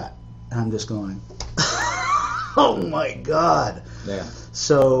everything you got. And I'm just going, oh my God. Yeah.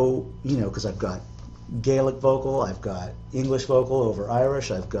 So, because I've got Gaelic vocal, I've got English vocal over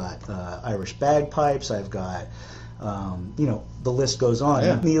Irish, I've got Irish bagpipes, I've got, the list goes on.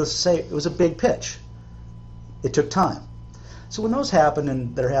 Yeah. Needless to say, it was a big pitch. It took time. So when those happen,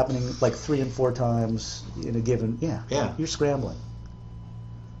 and they're happening like 3 and 4 times in a given, Yeah. you're scrambling.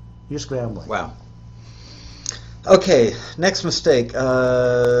 You're scrambling. Wow. Okay, next mistake.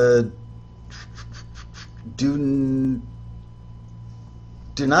 Do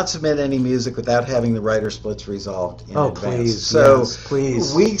not submit any music without having the writer splits resolved in advance. Please, So yes,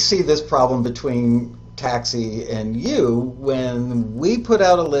 please. we see this problem between Taxi and you when we put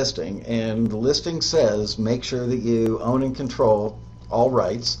out a listing, and the listing says make sure that you own and control all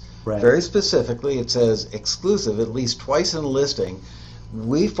rights. Right. Very specifically, it says exclusive at least twice in the listing.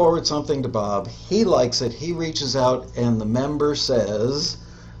 We forward something to Bob. He likes it. He reaches out, and the member says,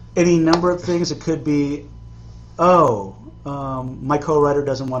 Any number of things. It could be, my co-writer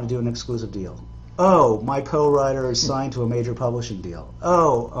doesn't want to do an exclusive deal. My co-writer is signed to a major publishing deal.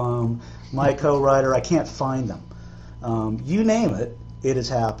 My co-writer, I can't find them. You name it, it has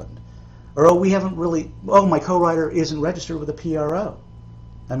happened. Or, we haven't really, my co-writer isn't registered with a PRO.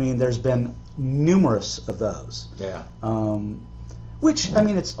 I mean, there's been numerous of those. yeah. Which, I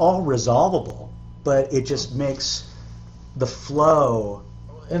mean, it's all resolvable, but it just makes the flow,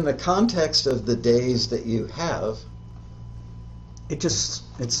 In the context of the days that you have, it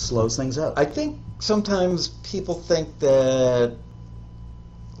slows things up. I think sometimes people think that,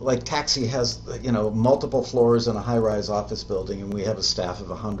 like Taxi has, multiple floors in a high-rise office building, and we have a staff of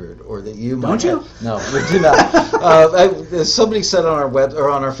 100, or that you might. Don't you? Have, no, we do not. As somebody said on our web or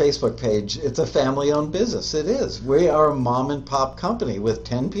on our Facebook page, it's a family-owned business. It is. We are a mom-and-pop company with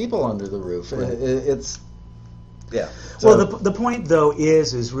 10 people under the roof. Right. It's. Yeah. Well, the point though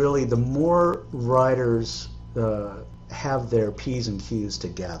is really the more writers have their P's and Q's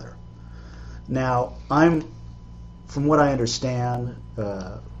together. Now, from what I understand,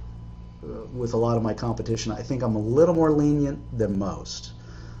 with a lot of my competition, I think I'm a little more lenient than most.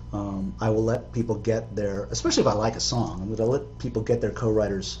 I will let people get especially if I like a song, I'm going to let people get their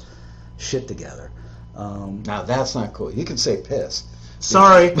co-writers' shit together. Now that's not cool. You can say piss.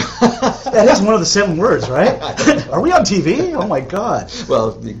 Sorry. That is one of the 7 words, right? Are we on TV? Oh, my God.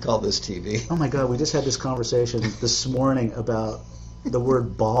 Well, you call this TV. Oh, my God. We just had this conversation this morning about the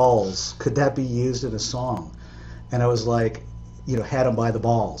word balls. Could that be used in a song? And I was like, had them by the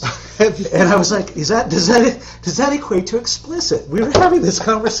balls. And I was like, does that equate to explicit? We were having this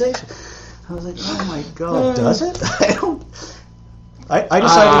conversation. I was like, oh, my God. Does it?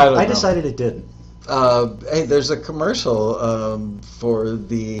 I decided it didn't. Hey, there's a commercial for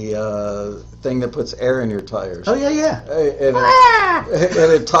the thing that puts air in your tires. Oh, yeah.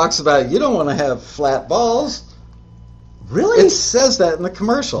 And it talks about you don't want to have flat balls. Really? It says that in the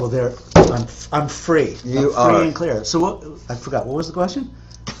commercial. Well, I'm free. You I'm are free and clear. So I forgot. What was the question?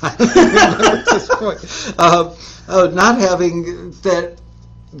 Not having that.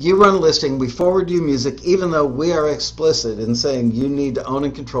 You run a listing, we forward you music, even though we are explicit in saying you need to own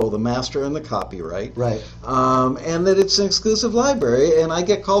and control the master and the copyright. Right. And that it's an exclusive library, and I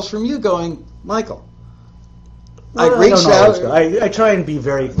get calls from you going, Michael, Well, I reached out. I try and be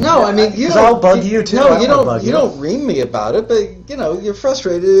very. No, I mean, because I'll bug you too. No, you don't. You don't ream me about it, but you're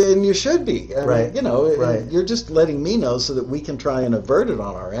frustrated, and you should be. Right. You're just letting me know so that we can try and avert it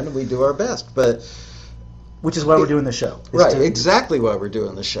on our end, and we do our best. But Which is why we're doing the show. Right, exactly why we're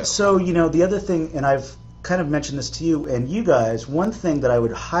doing the show. So, the other thing, and I've kind of mentioned this to you and you guys, one thing that I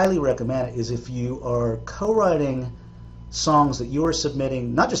would highly recommend is if you are co-writing songs that you are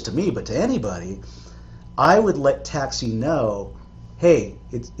submitting, not just to me, but to anybody, I would let Taxi know, hey,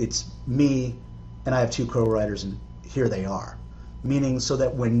 it's me, and I have 2 co-writers, and here they are. Meaning so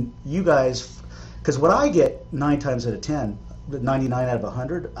that when you guys, because what I get 9 times out of 10, 99 out of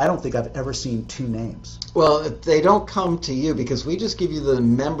 100, I don't think I've ever seen 2 names. Well, they don't come to you because we just give you the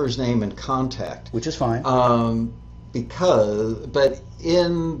member's name and contact. Which is fine. When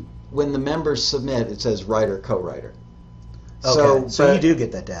the members submit, it says writer, co-writer. Okay, so you do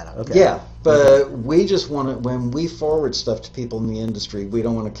get that data. Okay. Yeah, but we just want to, when we forward stuff to people in the industry, we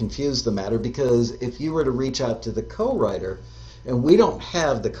don't want to confuse the matter, because if you were to reach out to the co-writer, and we don't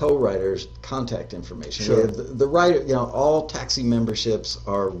have the co-writer's contact information. Sure. We have the writer, all Taxi memberships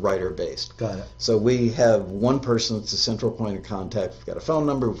are writer-based. Got it. So we have one person that's a central point of contact. We've got a phone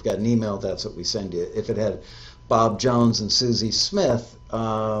number, we've got an email, that's what we send you. If it had Bob Jones and Susie Smith,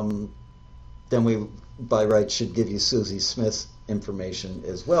 then we, by rights, should give you Susie Smith's information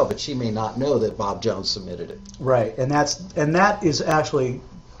as well, but she may not know that Bob Jones submitted it. Right, and that is actually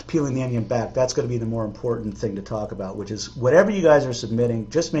peeling the onion back. That's going to be the more important thing to talk about, which is whatever you guys are submitting,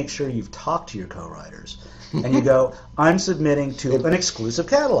 just make sure you've talked to your co-writers. And you go, I'm submitting to an exclusive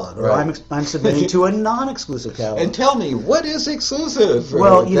catalog, or right. I'm submitting to a non-exclusive catalog. And tell me, what is exclusive?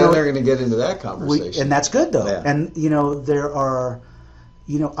 Well, then they're going to get into that conversation. And that's good, though. Yeah. And, there are,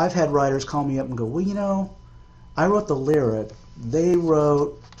 I've had writers call me up and go, well, I wrote the lyric, they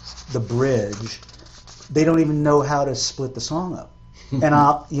wrote the bridge, they don't even know how to split the song up. And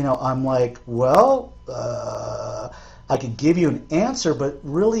I'm like, well, I could give you an answer, but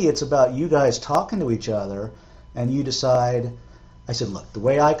really it's about you guys talking to each other, and you decide. I said, look, the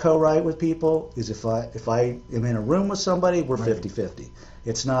way I co-write with people is if I am in a room with somebody, we're 50-50.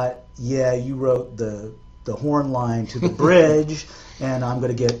 It's not, you wrote the horn line to the bridge, and I'm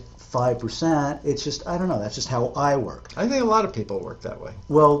going to get 5%. It's just, I don't know. That's just how I work. I think a lot of people work that way.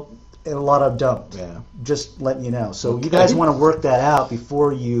 Well, and a lot of don't. Yeah. Just letting you know. So you guys want to work that out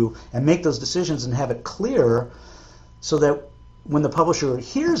before and make those decisions and have it clear, so that when the publisher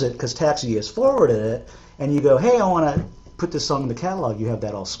hears it, because Taxi has forwarded it, and you go, hey, I want to put this song in the catalog, you have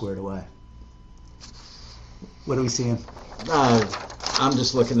that all squared away. What are we seeing? I'm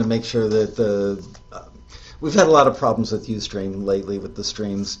just looking to make sure that we've had a lot of problems with Ustream lately with the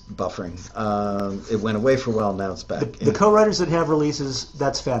streams buffering. It went away for a while, now it's back. The co-writers that have releases,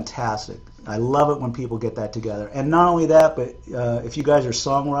 that's fantastic. I love it when people get that together. And not only that, but if you guys are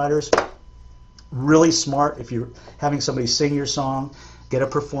songwriters, really smart. If you're having somebody sing your song, get a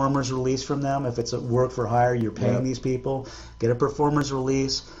performer's release from them. If it's a work for hire, you're paying these people. Get a performer's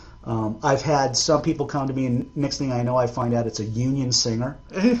release. I've had some people come to me, and next thing I know, I find out it's a union singer.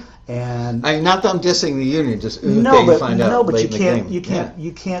 And not that I'm dissing the union, just you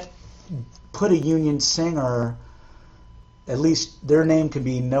can't put a union singer. At least their name can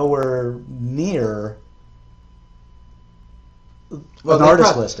be nowhere near an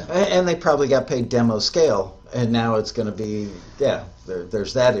artist listing. And they probably got paid demo scale, and now it's going to be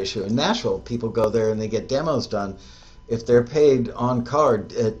there's that issue. In Nashville, people go there and they get demos done. If they're paid on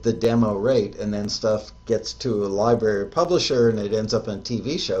card at the demo rate, and then stuff gets to a library or publisher and it ends up on a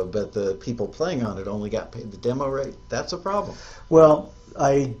TV show, but the people playing on it only got paid the demo rate, that's a problem. Well,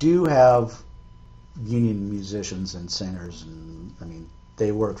 I do have union musicians and singers, and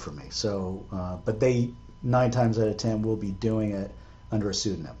they work for me. So, but they 9 times out of 10 will be doing it under a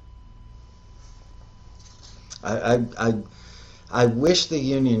pseudonym. I wish the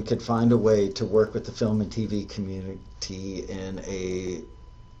union could find a way to work with the film and TV community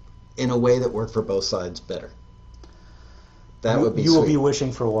in a way that worked for both sides better. That would be. You will be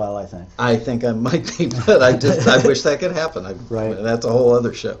wishing for a while, I think. I think I might be, but I wish that could happen. Right. That's a whole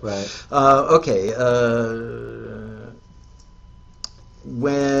other show. Right. Okay.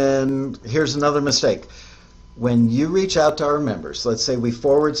 Here's another mistake. When you reach out to our members, let's say we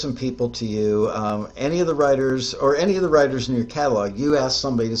forward some people to you, any of the writers in your catalog, you ask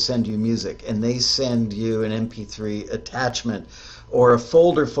somebody to send you music, and they send you an MP3 attachment or a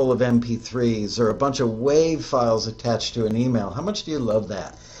folder full of MP3s or a bunch of WAV files attached to an email. How much do you love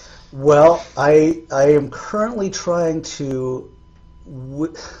that? Well, I am currently trying to...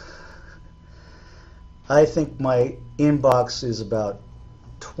 I think my inbox is about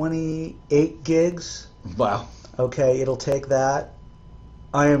 28 gigs. Wow. Okay, it'll take that.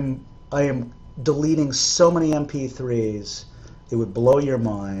 I am deleting so many MP3s, it would blow your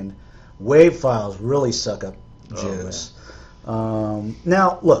mind. WAV files really suck up juice.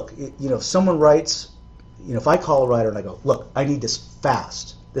 Now, look, if someone writes, if I call a writer and I go, look, I need this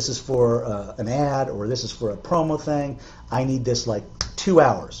fast. This is for an ad, or this is for a promo thing. I need this like 2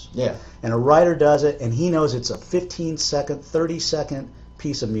 hours. Yeah. And a writer does it, and he knows it's a 15-second, 30-second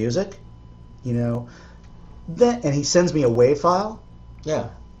piece of music, then, and he sends me a WAV file. Yeah.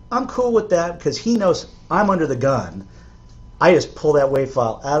 I'm cool with that because he knows I'm under the gun. I just pull that WAV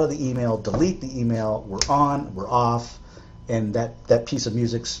file out of the email, delete the email, we're on, we're off, and that piece of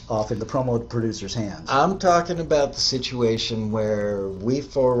music's off in the promo producer's hands. I'm talking about the situation where we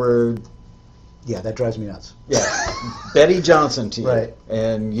forward... Yeah, that drives me nuts. Yeah, Betty Johnson to you. Right.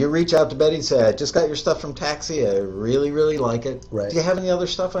 And you reach out to Betty and say, I just got your stuff from Taxi. I really, really like it. Right. Do you have any other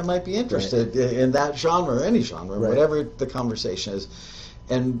stuff I might be interested in that genre or any genre, whatever the conversation is?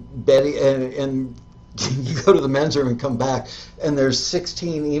 And Betty, and you go to the men's room and come back, and there's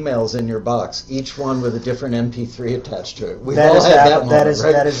 16 emails in your box, each one with a different MP3 attached to it. We've That all has had happened. that moment,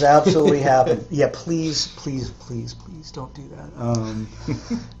 right? That has absolutely happened. Yeah, please don't do that.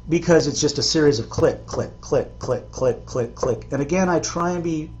 Because it's just a series of click, click, click, click, click, click, click. And again, I try and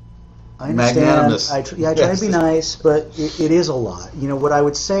be, I understand. Magnanimous. I try to be nice, but it is a lot. What I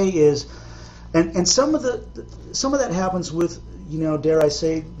would say is, and some of that happens with, dare I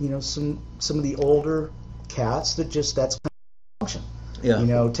say, some of the older cats that's kind of function.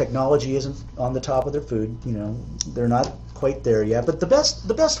 Yeah. Technology isn't on the top of their food. They're not quite there yet. But the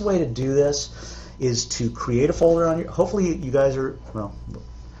best way to do this is to create a folder on your. Hopefully you guys are. Well,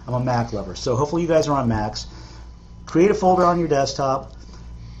 I'm a Mac lover, so hopefully you guys are on Macs. Create a folder on your desktop.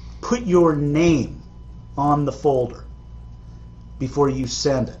 Put your name on the folder before you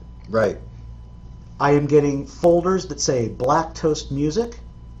send it. Right. I am getting folders that say Black Toast Music.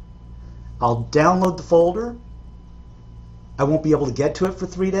 I'll download the folder. I won't be able to get to it for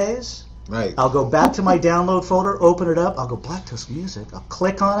 3 days. Right. I'll go back to my download folder, open it up. I'll go Black Toast Music. I'll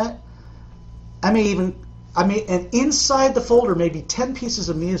click on it. And inside the folder may be 10 pieces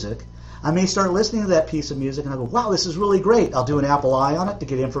of music. I may start listening to that piece of music and I go, wow, this is really great. I'll do an Apple I on it to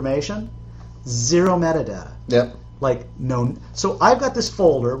get information. Zero metadata. Yep. No. So I've got this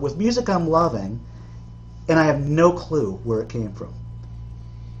folder with music I'm loving, and I have no clue where it came from.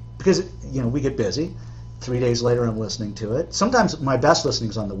 Because, we get busy. 3 days later, I'm listening to it. Sometimes my best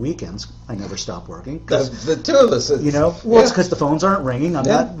listening is on the weekends. I never stop working. The two of us. It's because the phones aren't ringing. I'm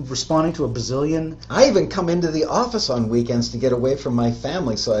not responding to a bazillion. I even come into the office on weekends to get away from my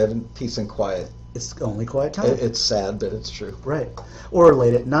family so I have peace and quiet. It's only quiet time. It's sad, but it's true. Right. Or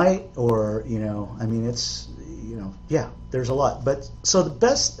late at night, or, it's, there's a lot. But so the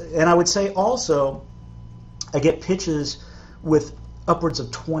best, and I would say also, I get pitches with upwards of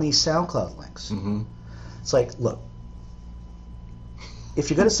 20 SoundCloud links. Mm-hmm. It's like, look, if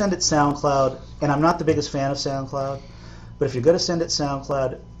you're going to send it SoundCloud, and I'm not the biggest fan of SoundCloud, but if you're going to send it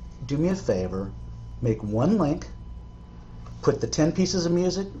SoundCloud, do me a favor, make one link, put the 10 pieces of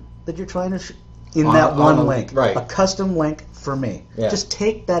music that you're trying to in that one link, right. A custom link for me. Yeah. Just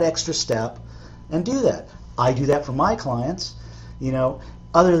take that extra step and do that. I do that for my clients,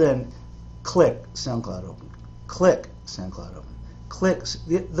 other than click, SoundCloud open, click, SoundCloud open. Clicks.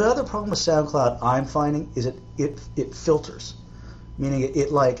 The other problem with SoundCloud I'm finding is it filters, meaning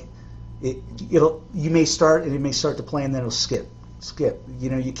you may start and it may start to play and then it'll skip.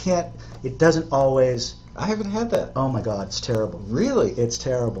 You can't. It doesn't always. I haven't had that. Oh my God, it's terrible. Really? It's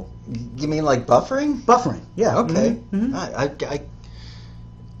terrible. You mean like buffering? Buffering. Yeah. Okay. Mm-hmm.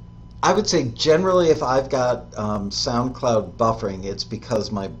 I would say generally if I've got SoundCloud buffering, it's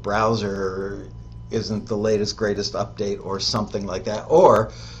because my browser isn't the latest, greatest update or something like that.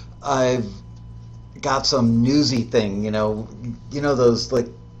 Or I've got some newsy thing, those, like,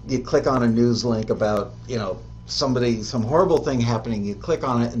 you click on a news link about, some horrible thing happening, you click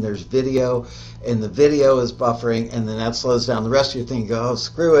on it and there's video, and the video is buffering, and then that slows down the rest of your thing. You go, oh,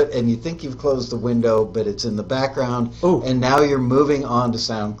 screw it, and you think you've closed the window, but it's in the background. Ooh. And now you're moving on to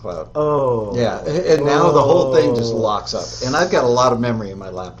SoundCloud. Oh. Yeah, and now the whole thing just locks up. And I've got a lot of memory in my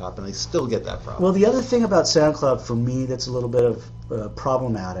laptop, and I still get that problem. Well, the other thing about SoundCloud for me that's a little bit of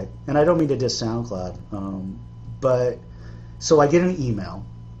problematic, and I don't mean to diss SoundCloud, but so I get an email,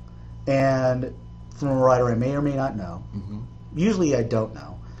 and from a writer I may or may not know. Mm-hmm. Usually I don't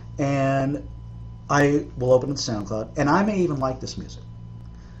know. And I will open the SoundCloud, and I may even like this music.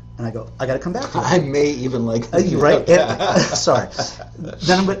 And I go, I got to come back to it. I may even like this. Right. Sorry.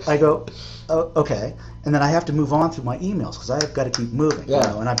 Then I go, oh, okay. And then I have to move on through my emails because I've got to keep moving.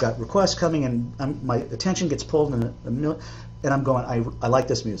 Yeah. And I've got requests coming, and my attention gets pulled in and I'm going, I like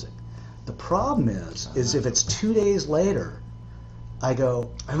this music. The problem is if it's 2 days later, I go,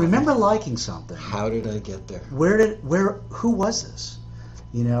 I remember liking something. How did I get there? Who was this?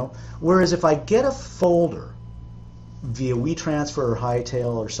 you know. Whereas if I get a folder via WeTransfer or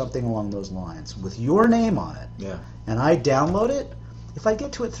Hightail or something along those lines with your name on it, Yeah. and I download it, if I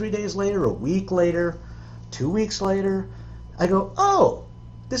get to it 3 days later, a week later, 2 weeks later, I go, oh,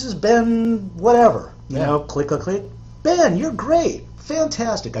 this has been whatever. You know, click, click, click. Ben, you're great.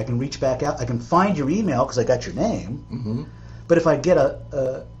 Fantastic. I can reach back out. I can find your email because I got your name. Mm-hmm. But if I get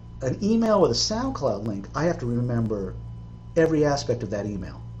an email with a SoundCloud link, I have to remember every aspect of that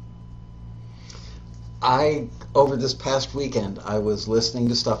email. Over this past weekend, I was listening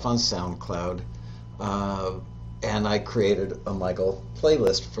to stuff on SoundCloud, and I created a Michael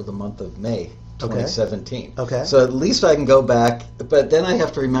playlist for the month of May 2017. Okay. So at least I can go back, but then I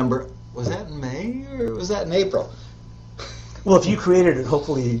have to remember, was that in May or was that in April? Well, if you created it,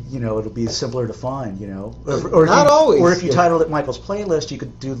 hopefully, you know, it'll be simpler to find, you know. Or Not always. Or if you titled it Michael's Playlist, you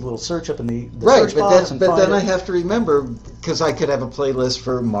could do the little search up in the Right, search box but and then, find it. I have to remember, because I could have a playlist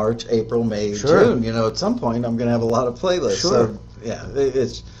for March, April, May, Sure. June. You know, at some point I'm going to have a lot of playlists. Sure. So, yeah,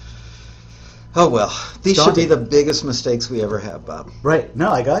 it's... Oh, well. These should be the biggest mistakes we ever have, Bob. Right.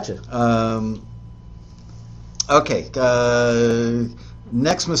 No, I got you. Okay.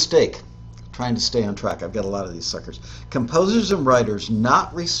 Next mistake. Trying to stay on track. I've got a lot of these suckers. Composers and writers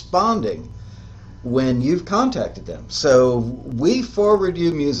not responding when you've contacted them. So we forward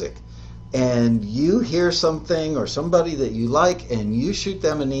you music, and you hear something or somebody that you like, and you shoot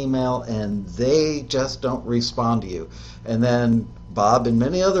them an email, and they just don't respond to you. And then Bob and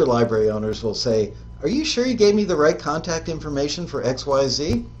many other library owners will say, are you sure you gave me the right contact information for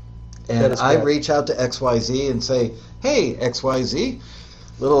XYZ? And I reach out to XYZ and say, hey, XYZ,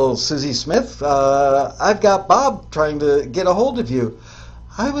 little Susie Smith, I've got Bob trying to get a hold of you.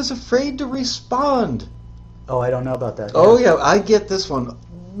 I was afraid to respond. Oh, I don't know about that. Oh, yeah, I get this one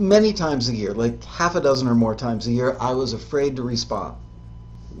many times a year, like half a dozen or more times a year. I was afraid to respond.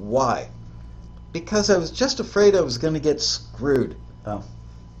 Why? Because I was just afraid I was going to get screwed. Oh.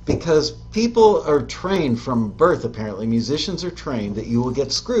 Because people are trained from birth, apparently, musicians are trained that you will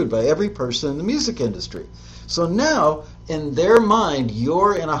get screwed by every person in the music industry. So now, in their mind,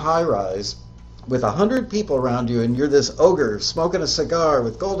 you're in a high-rise with 100 people around you, and you're this ogre smoking a cigar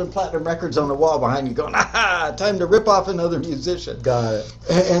with gold and platinum records on the wall behind you going, aha, time to rip off another musician. Got it.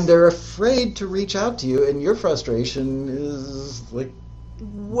 And they're afraid to reach out to you, and your frustration is like...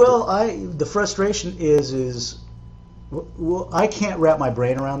 Well, the frustration is well, I can't wrap my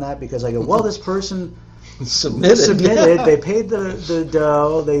brain around that because I go, well, this person submitted. Yeah. They paid the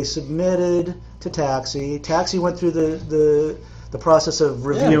dough. They submitted to Taxi. Taxi went through the process of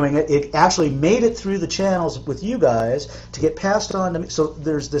reviewing it. It actually made it through the channels with you guys to get passed on to me. So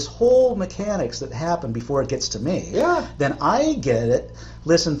there's this whole mechanics that happen before it gets to me. Yeah. Then I get it,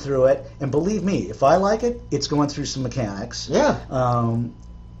 listen through it, and believe me, if I like it, it's going through some mechanics. Yeah.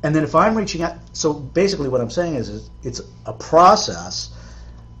 And then if I'm reaching out, so basically what I'm saying is it's a process.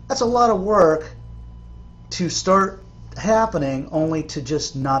 That's a lot of work to start happening only to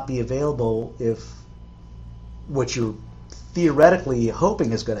just not be available if what you're theoretically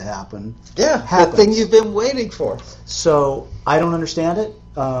hoping is going to happen happens. The thing you've been waiting for. So I don't understand it,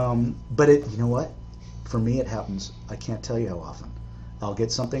 but you know what? For me it happens. I can't tell you how often. I'll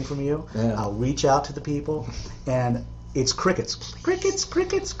get something from you, I'll reach out to the people, and it's crickets. Crickets,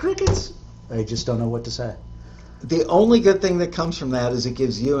 crickets, crickets. I just don't know what to say. The only good thing that comes from that is it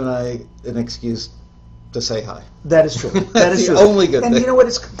gives you and I an excuse to say hi. That is true. That is the true. Only good and thing. You know what?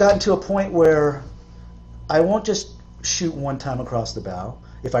 It's gotten to a point where I won't just shoot one time across the bow.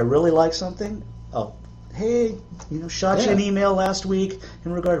 If I really like something, oh, hey, shot you an email last week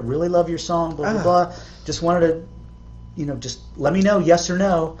in regard. Really love your song. Blah blah blah. Just wanted to. Just let me know, yes or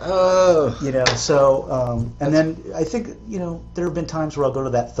no. Oh. So, and then I think, there have been times where I'll go to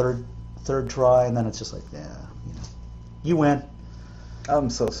that third try, and then it's just like, you win.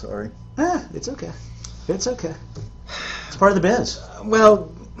 I'm so sorry. It's okay. It's okay. It's part of the biz.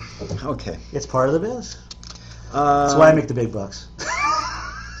 Well, okay. It's part of the biz. That's why I make the big bucks.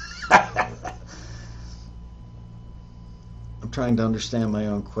 I'm trying to understand my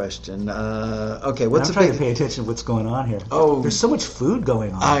own question. Okay, what's I'm trying to pay attention to what's going on here. Oh, there's so much food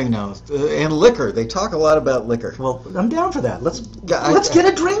going on. I know, and liquor. They talk a lot about liquor. Well, I'm down for that. Let's get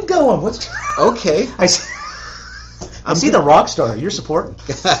a drink going. Okay. I see the rock star. You're supporting.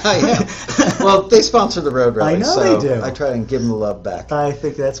 Yeah. Well, they sponsor the Road Rally. I know so they do. I try and give them the love back. I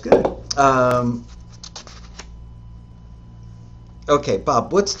think that's good. Okay,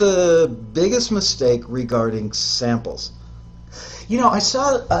 Bob, what's the biggest mistake regarding samples? I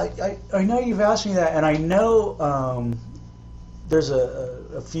saw. I know you've asked me that, and I know there's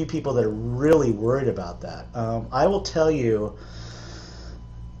a few people that are really worried about that. I will tell you,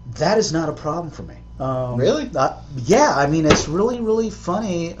 That is not a problem for me. Really? Yeah, I mean, it's really, really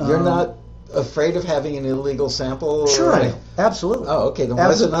funny. You're not afraid of having an illegal sample? Sure, I am. Absolutely. Oh, okay. Then why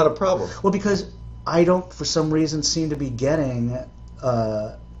is it not a problem? Well, because I don't, for some reason, seem to be getting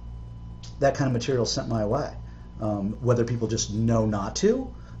that kind of material sent my way. Whether people just know not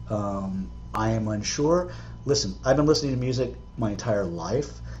to, I am unsure. Listen, I've been listening to music my entire life.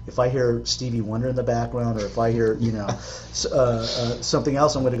 If I hear Stevie Wonder in the background, or if I hear, something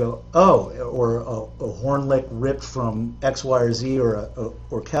else, I'm going to go, oh, or a horn lick ripped from X, Y, or Z, or a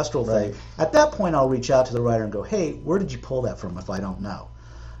orchestral thing. At that point, I'll reach out to the writer and go, hey, where did you pull that from? If I don't know,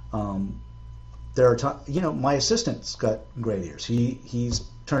 there are times, my assistant's got great ears. He's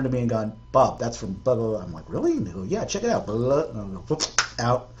turned to me and gone, Bob, that's from blah blah blah. I'm like, really? And they go, yeah, check it out. Blah, blah, blah. And I'll go,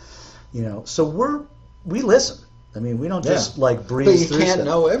 out. So we listen. I mean, we don't just breeze through. But you can't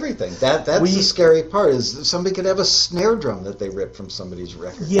know everything. That's the scary part. Is somebody could have a snare drum that they ripped from somebody's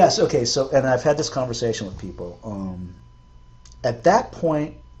record. Yes. Okay. So, and I've had this conversation with people. At that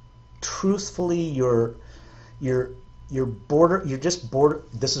point, truthfully, you're bored. You're just bored.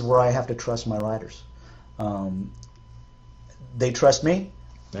 This is where I have to trust my writers. They trust me.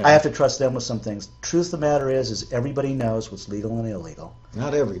 Yeah. I have to trust them with some things. Truth of the matter is everybody knows what's legal and illegal.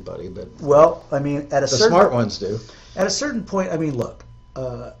 Not everybody, but well, I mean, the smart ones do. At a certain point, I mean, look,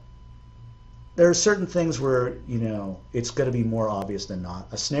 there are certain things where it's going to be more obvious than not.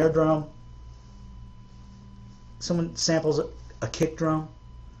 A snare drum. Someone samples a kick drum.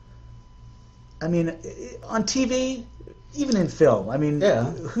 I mean, on TV, even in film. I mean,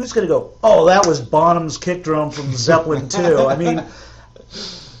 who's going to go? Oh, that was Bonham's kick drum from Zeppelin 2. I mean.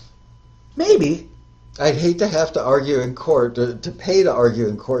 Maybe. I'd hate to have to argue in court, to pay to argue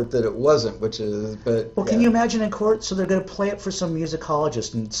in court that it wasn't, but... Well, can you imagine in court? So they're going to play it for some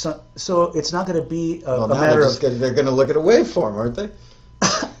musicologist, and so it's not going to be a matter of... They're going to look at a waveform, aren't they?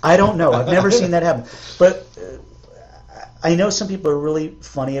 I don't know. I've never seen that happen. But I know some people are really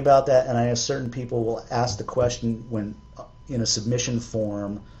funny about that, and I know certain people will ask the question when in a submission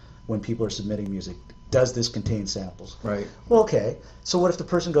form when people are submitting music, does this contain samples? Right. Well, okay. So what if the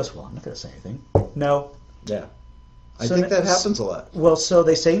person goes, well, I'm not going to say anything. No. Yeah. I think that happens a lot. Well, so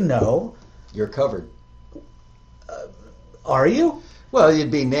they say no. You're covered. Are you? Well, you'd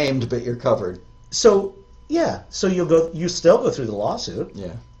be named, but you're covered. So, yeah. So you still go through the lawsuit.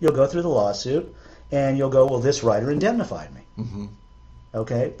 Yeah. You'll go through the lawsuit, and you'll go, well, this writer indemnified me. Mm-hmm.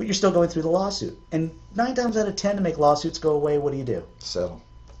 Okay? But you're still going through the lawsuit. And 9 times out of 10 to make lawsuits go away, what do? Settle.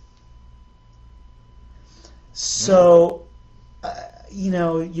 So,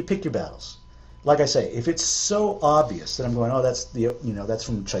 you pick your battles. Like I say, if it's so obvious that I'm going, oh, that's that's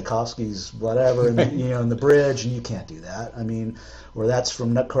from Tchaikovsky's whatever, and in the bridge, and you can't do that. I mean, or that's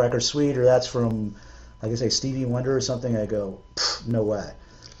from Nutcracker Suite, or that's from, like I say, Stevie Wonder or something. I go, no way.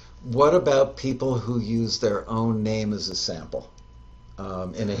 What about people who use their own name as a sample?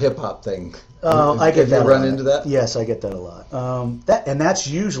 In a hip hop thing. I get that. You run into that? Yes, I get that a lot. That's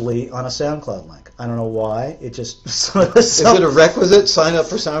usually on a SoundCloud link. I don't know why. It just is it a requisite? Sign up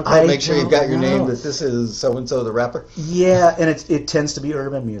for SoundCloud. Make sure you've got your name that this is so and so the rapper. Yeah, and it tends to be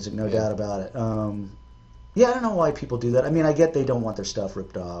urban music, no doubt about it. Yeah, I don't know why people do that. I mean, I get they don't want their stuff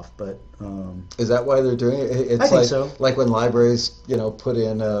ripped off, but is that why they're doing it? It's I think so. Like when libraries, put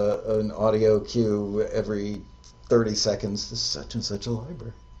in an audio cue every 30 seconds, this is such and such a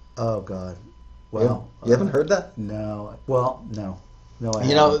library. Oh, God. Well, you haven't heard that? No. Well, no. No, I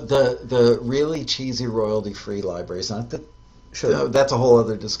haven't. The really cheesy royalty-free libraries, not that... Sure. That's a whole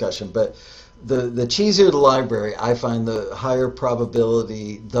other discussion, but the cheesier the library, I find the higher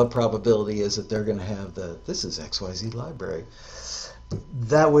probability is that they're going to have this is XYZ library.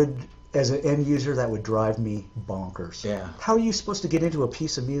 That would... As an end user, that would drive me bonkers. Yeah. How are you supposed to get into a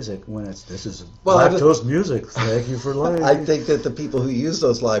piece of music when this is lactose music? Thank you for learning. I think that the people who use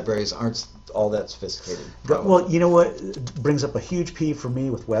those libraries aren't all that sophisticated. Well, you know what brings up a huge peeve for me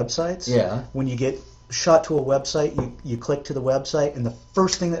with websites? Yeah. When you get shot to a website, you click to the website, and the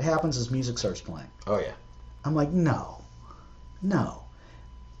first thing that happens is music starts playing. Oh, yeah. I'm like, no.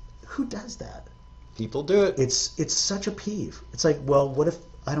 Who does that? People do it. It's such a peeve. It's like, well, what if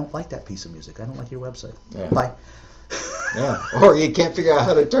I don't like that piece of music? I don't like your website. Yeah. Bye. Yeah. Or you can't figure out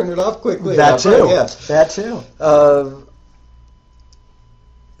how to turn it off quickly. That too. Yeah. That too.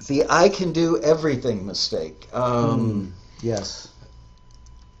 The I can do everything mistake. Yes.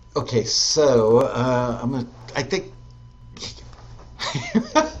 Okay, so I think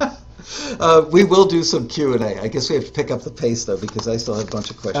We will do some Q&A. I guess we have to pick up the pace, though, because I still have a bunch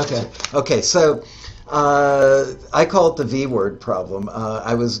of questions. Okay. Okay, so I call it the V word problem.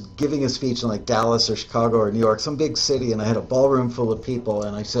 I was giving a speech in like Dallas or Chicago or New York, some big city, and I had a ballroom full of people,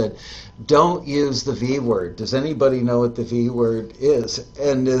 and I said, don't use the V word. Does anybody know what the V word is?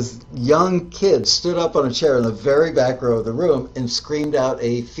 And this young kid stood up on a chair in the very back row of the room and screamed out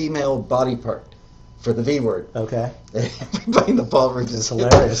a female body part for the V word. Okay. Everybody in the ballroom It's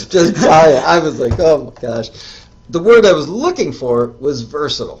hilarious. just dying. I was like, oh my gosh. The word I was looking for was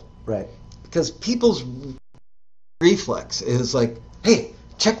versatile. Right. Because people's reflex is like, hey,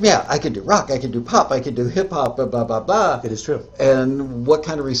 check me out. I can do rock, I can do pop, I can do hip hop, blah, blah, blah, blah. It is true. And what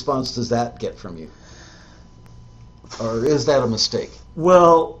kind of response does that get from you? Or is that a mistake?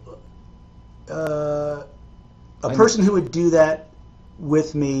 Well, a person who would do that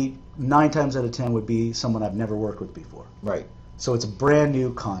with me 9 times out of 10 would be someone I've never worked with before. Right. So it's a brand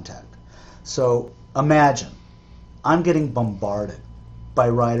new contact. So imagine I'm getting bombarded by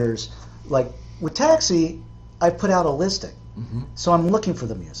writers. Like with Taxi, I put out a listing. Mm-hmm. So I'm looking for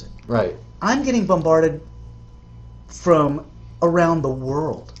the music. Right. I'm getting bombarded from around the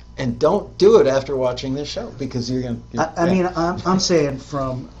world. And don't do it after watching this show because you're going to... I mean, I'm saying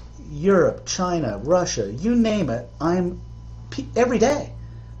from Europe, China, Russia, you name it. Every day.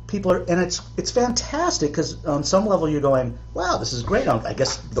 People are, and it's fantastic because on some level you're going, wow, this is great. I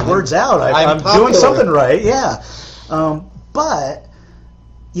guess the word's out. I'm doing something right. Yeah. But,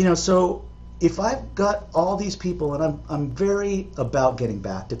 so if I've got all these people, and I'm very about getting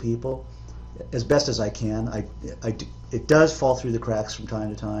back to people as best as I can. It does fall through the cracks from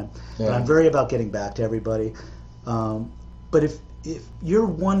time to time, but I'm very about getting back to everybody. But if you're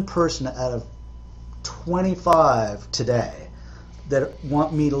one person out of 25 today that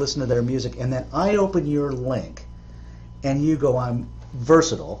want me to listen to their music, and then I open your link, and you go, I'm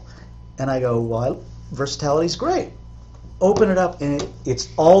versatile, and I go, well, versatility's great. Open it up, and it's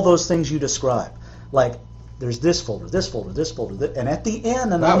all those things you describe. Like, there's this folder, this folder, this folder, and at the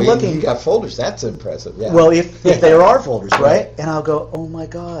end, and I'm looking. You got folders. That's impressive. Yeah. Well, if there are folders, right? And I'll go, oh my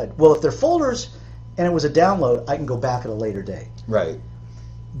God. Well, if they're folders, and it was a download, I can go back at a later date. Right.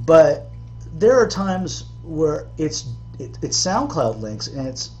 But there are times where it's SoundCloud links, and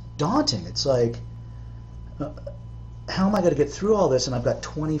it's daunting. It's like, how am I going to get through all this? And I've got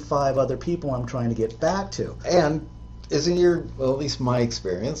 25 other people I'm trying to get back to. And isn't well, at least my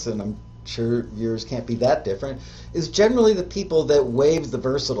experience, and I'm sure yours can't be that different, is generally the people that wave the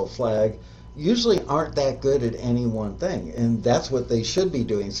versatile flag usually aren't that good at any one thing. And that's what they should be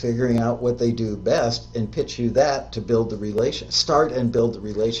doing, is figuring out what they do best and pitch you that to build the start and build the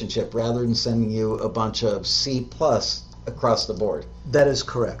relationship, rather than sending you a bunch of C+ across the board. That is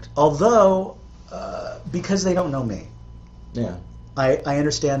correct. Although, because they don't know me, yeah, I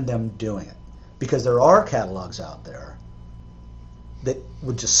understand them doing it. Because there are catalogs out there that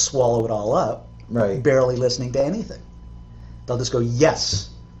would just swallow it all up, right? Barely listening to anything. They'll just go, yes.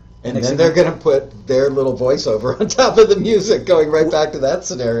 And then they're going to put their little voiceover on top of the music, going right back to that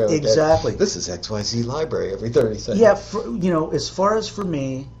scenario. Exactly. Again. This is XYZ Library every 30 seconds. Yeah, as far as for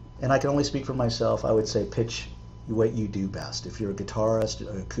me, and I can only speak for myself, I would say pitch what you do best. If you're a guitarist,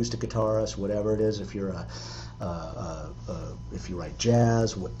 an acoustic guitarist, whatever it is, if you're if you write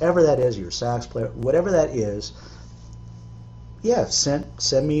jazz, whatever that is, you're a sax player, whatever that is,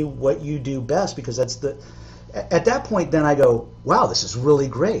 send me what you do best, because that's at that point then I go, wow, this is really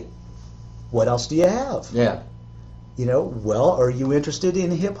great. What else do you have? Yeah. Well, are you interested in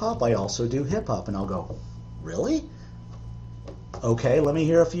hip hop? I also do hip hop. And I'll go, really? Okay, let me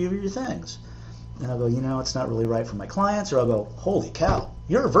hear a few of your things. And I'll go, it's not really right for my clients. Or I'll go, holy cow,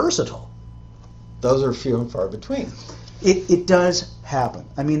 you're versatile. Those are few and far between. It does happen.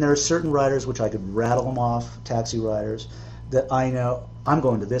 I mean, there are certain writers, which I could rattle them off, Taxi writers, that I know I'm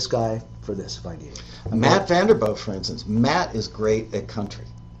going to this guy for this if I need it. Matt Vanderboot, for instance. Matt is great at country.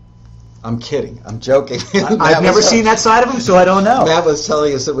 I'm kidding. I'm joking. I've never seen that side of him, so I don't know. Matt was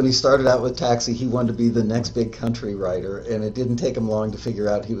telling us that when he started out with Taxi, he wanted to be the next big country writer, and it didn't take him long to figure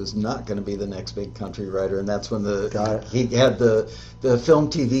out he was not going to be the next big country writer, and that's when he had the film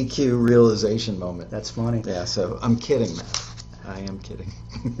TV cue realization moment. That's funny. Yeah, so I'm kidding, Matt. I am kidding.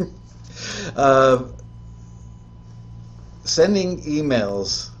 Sending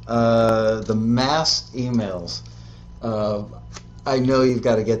emails, the mass emails. I know you've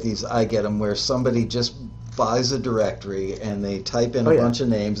got to get these. I get them where somebody just buys a directory and they type in a bunch of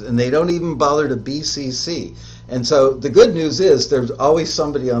names and they don't even bother to BCC. And so the good news is there's always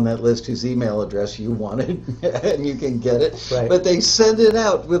somebody on that list whose email address you wanted and you can get it. Right. But they send it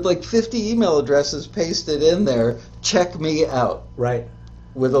out with like 50 email addresses pasted in there. Check me out. Right.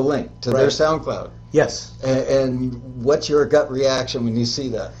 with a link to their Right. SoundCloud. Yes. And what's your gut reaction when you see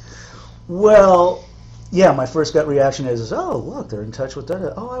that? Well, yeah, my first gut reaction is, oh, look, they're in touch with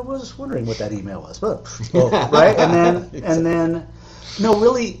that. Oh, I was wondering what that email was. Oh, right? And then, no,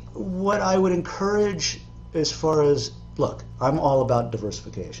 really, what I would encourage as far as, look, I'm all about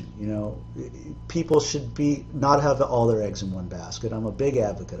diversification. You know, people should not have all their eggs in one basket. I'm a big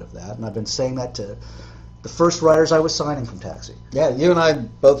advocate of that, and I've been saying that to the first writers I was signing from Taxi. Yeah, you and I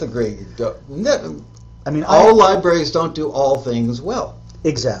both agree. I mean, all libraries don't do all things well.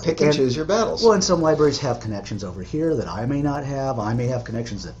 Exactly. Pick and choose your battles. Well, and some libraries have connections over here that I may not have. I may have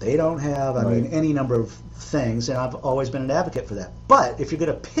connections that they don't have. I mean, any number of things, and I've always been an advocate for that. But if you're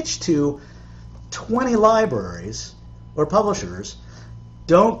going to pitch to 20 libraries or publishers,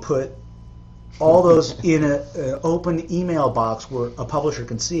 don't put all those in an open email box where a publisher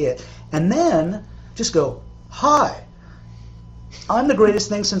can see it, and then just go, hi, I'm the greatest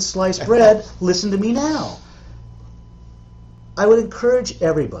thing since sliced bread, listen to me now. I would encourage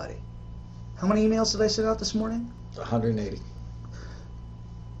everybody. How many emails did I send out this morning? 180.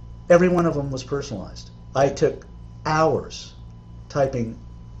 Every one of them was personalized. I took hours typing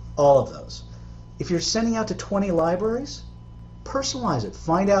all of those. If you're sending out to 20 libraries, personalize it.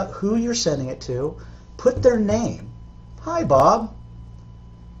 Find out who you're sending it to. Put their name. Hi, Bob.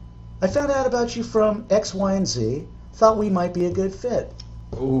 I found out about you from X, Y, and Z. Thought we might be a good fit.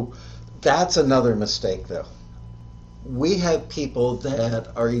 Ooh, that's another mistake, though. We have people that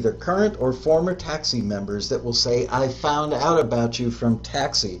are either current or former Taxi members that will say, I found out about you from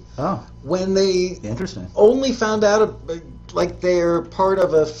Taxi. Oh, when they interesting. Only found out, like they're part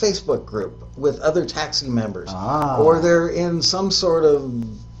of a Facebook group with other Taxi members. Or they're in some sort of...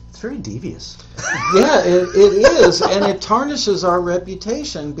 It's very devious. Yeah, it is, and it tarnishes our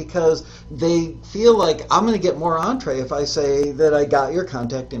reputation because they feel like I'm going to get more entree if I say that I got your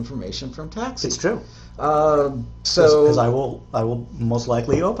contact information from Taxi. It's true. So because I will most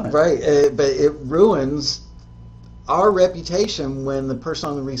likely open it. Right, but it ruins our reputation when the person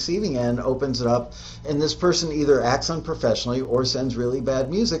on the receiving end opens it up and this person either acts unprofessionally or sends really bad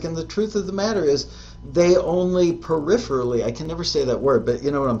music. And the truth of the matter is they only peripherally, I can never say that word, but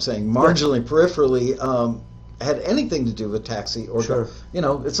you know what I'm saying, marginally, peripherally had anything to do with Taxi. Or, sure. You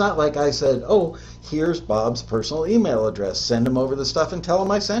know, it's not like I said, oh, here's Bob's personal email address. Send him over the stuff and tell him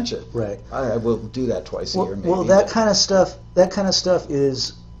I sent you. Right. I will do that twice a year maybe. Well, that kind of stuff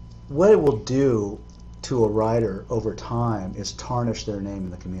is what it will do to a writer over time is tarnish their name in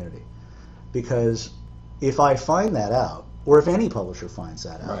the community. Because if I find that out, or if any publisher finds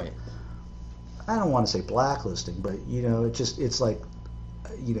that out, right. I don't want to say blacklisting, but you know, it's like,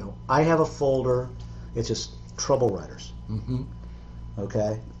 you know, I have a folder. It's just trouble writers. Mm-hmm.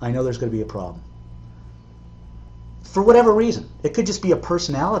 Okay, I know there's going to be a problem for whatever reason. It could just be a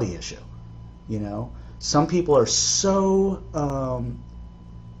personality issue. You know, some people are so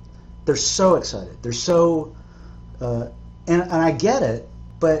they're so excited. They're so and I get it,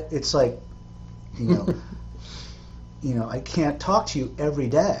 but it's like, you know, you know, I can't talk to you every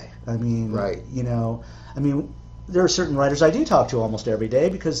day. I mean, right. You know, I mean, there are certain writers I do talk to almost every day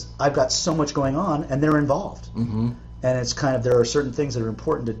because I've got so much going on and they're involved. Mm-hmm. And it's kind of, there are certain things that are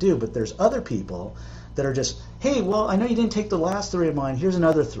important to do, but there's other people that are just, hey, well, I know you didn't take the last 3 of mine, here's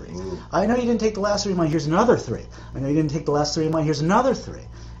another 3. Ooh. I know you didn't take the last 3 of mine, here's another 3. I know you didn't take the last 3 of mine, here's another 3.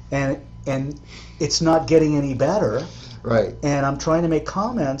 And it's not getting any better. Right. And I'm trying to make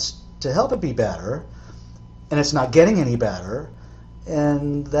comments to help it be better, and it's not getting any better.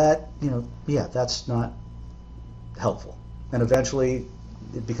 And that, you know, yeah, that's not helpful. And eventually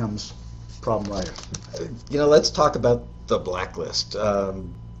it becomes problem writer. You know, let's talk about the blacklist.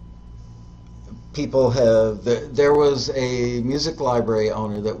 People have, there was a music library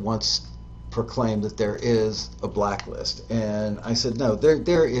owner that once proclaimed that there is a blacklist. And I said, no,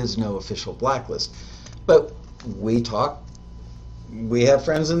 there is no official blacklist. But we talk, we have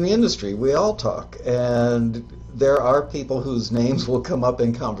friends in the industry, we all talk. And there are people whose names will come up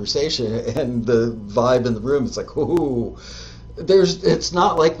in conversation, and the vibe in the room is like, ooh. It's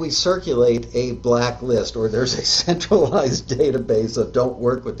not like we circulate a blacklist or there's a centralized database of don't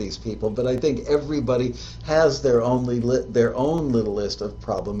work with these people, but I think everybody has their own little list of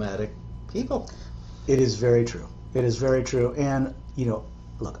problematic people. It is very true. It is very true. And, you know,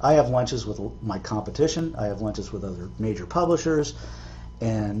 look, I have lunches with my competition. I have lunches with other major publishers,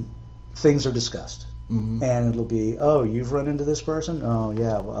 and things are discussed. Mm-hmm. And it'll be, oh, you've run into this person? Oh,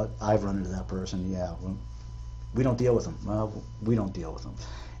 yeah, well, I've run into that person. Yeah, well, we don't deal with them. Well, we don't deal with them.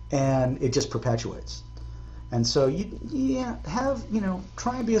 And it just perpetuates. And so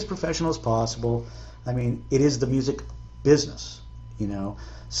try and be as professional as possible. I mean, it is the music business. you know.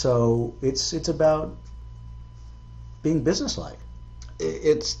 So it's about being businesslike.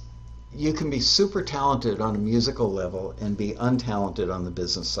 It's you can be super talented on a musical level and be untalented on the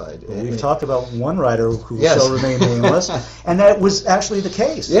business side. We've talked about one writer who Yes. shall remain nameless, and that was actually the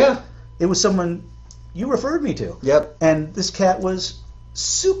case. Yeah. It was someone you referred me to. Yep. And this cat was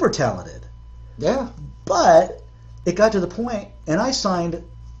super talented. Yeah. But it got to the point, and I signed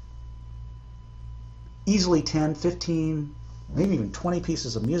easily 10, 15, maybe even 20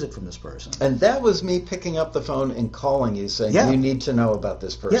 pieces of music from this person. And that was me picking up the phone and calling you saying, Yeah. you need to know about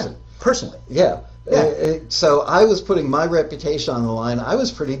this person. Yeah, personally. Yeah. Yeah. So I was putting my reputation on the line. I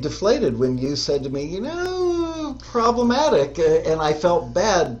was pretty deflated when you said to me, you know, problematic. And I felt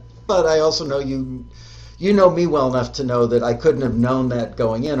bad, but I also know you know me well enough to know that I couldn't have known that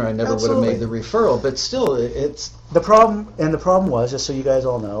going in, or I never Absolutely. would have made the referral. But still, it's... The problem was, just so you guys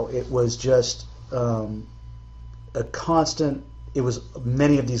all know, it was just a constant. It was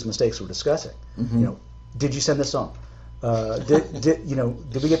many of these mistakes we're discussing. Mm-hmm. You know, did you send this song?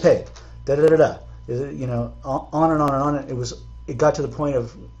 Did we get paid? Da da da da. Is it, you know, on and on and on. It got to the point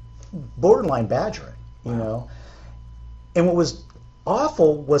of borderline badgering. You know, and what was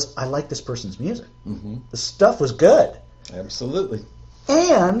awful was I liked this person's music. Mm-hmm. The stuff was good. Absolutely.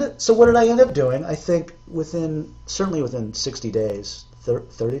 And so what did I end up doing? I think certainly within 60 days,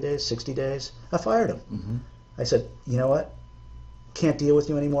 30 days, 60 days, I fired him. Mm-hmm. I said, you know what? Can't deal with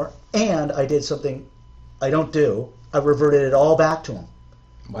you anymore. And I did something I don't do. I reverted it all back to him.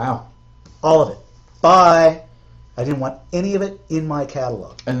 Wow. All of it. Bye. I didn't want any of it in my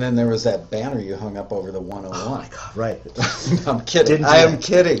catalog. And then there was that banner you hung up over the 101. Oh my God, right. I'm kidding. Didn't do I am that.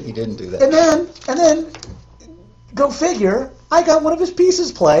 kidding. He didn't do that. And then, go figure, I got one of his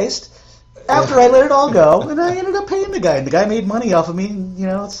pieces placed after I let it all go, and I ended up paying the guy. And the guy made money off of me. And, you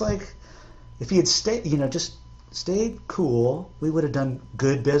know, it's like, if he had just stayed cool, we would have done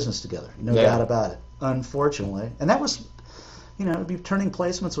good business together. No doubt about it. Unfortunately. And that was, you know, it'd be turning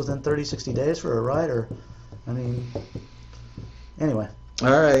placements within 30, 60 days for a writer. I mean, anyway.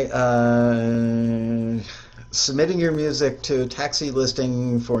 All right. Submitting your music to a taxi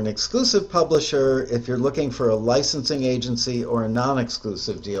listing for an exclusive publisher if you're looking for a licensing agency or a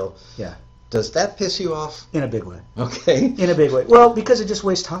non-exclusive deal. Yeah. Does that piss you off? In a big way. Okay. In a big way. Well, because it just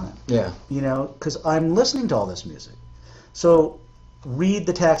wastes time. Yeah. You know, because I'm listening to all this music. So read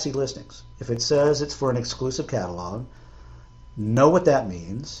the taxi listings. If it says it's for an exclusive catalog, know what that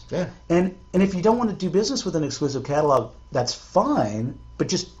means. Yeah. And if you don't want to do business with an exclusive catalog, that's fine, but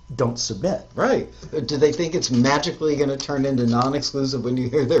just don't submit. Right. Do they think it's magically going to turn into non-exclusive when you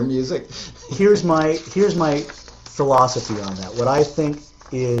hear their music? Here's my philosophy on that. What I think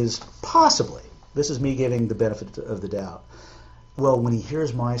is possibly, this is me giving the benefit of the doubt, well, when he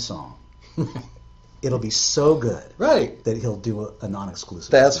hears my song, it'll be so good Right. that he'll do a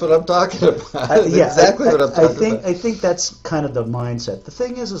non-exclusive. That's what I'm talking about. That's exactly what I'm talking about. I think that's kind of the mindset. The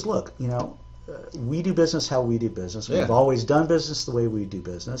thing is look, you know, we do business how we do business. Yeah. We've always done business the way we do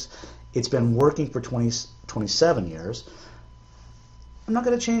business. It's been working for 27 years. I'm not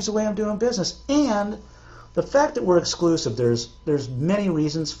going to change the way I'm doing business. And the fact that we're exclusive, there's many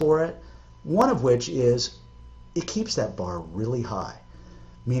reasons for it. One of which is it keeps that bar really high.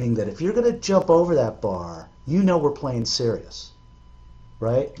 Meaning that if you're going to jump over that bar, you know we're playing serious.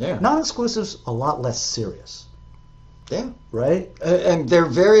 Right? Yeah. Non-exclusive's a lot less serious. Yeah. Right? And there are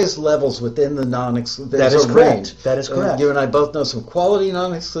various levels within the non-exclusive. That is a correct. range. That is correct. You and I both know some quality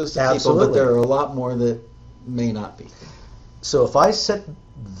non-exclusive people, but Absolutely. there are a lot more that may not be. So if I set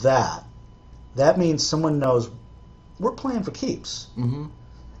that means someone knows we're playing for keeps. Mm-hmm.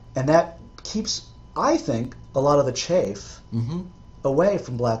 And that keeps, I think, a lot of the chafe Mm-hmm. away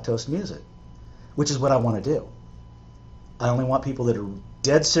from Black Toast music, which is what I want to do. I only want people that are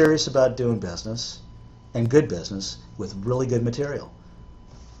dead serious about doing business and good business with really good material.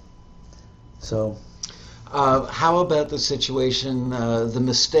 So, how about the situation, the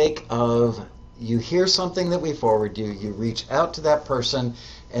mistake of you hear something that we forward you reach out to that person,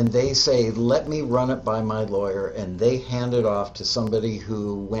 and they say, let me run it by my lawyer, and they hand it off to somebody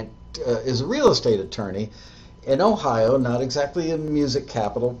who is a real estate attorney in Ohio, not exactly a music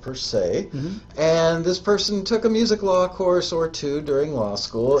capital per se, and this person took a music law course or two during law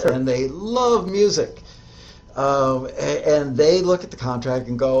school, Sure. and they love music. And they look at the contract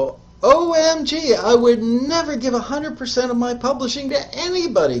and go, OMG, I would never give 100% of my publishing to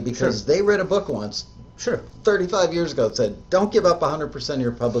anybody, because Sure. they read a book once, sure. 35 years ago, that said, don't give up 100% of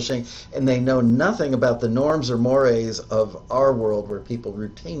your publishing, and they know nothing about the norms or mores of our world where people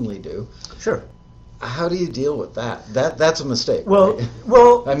routinely do. Sure. How do you deal with that? That's a mistake. Well, right?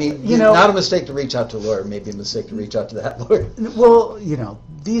 well, I mean, you know, not a mistake to reach out to a lawyer, maybe a mistake to reach out to that lawyer. well,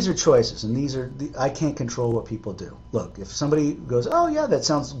 these are choices, and I can't control what people do. Look, if somebody goes, "Oh yeah, that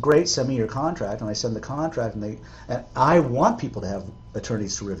sounds great. Send me your contract," and I send the contract, and I want people to have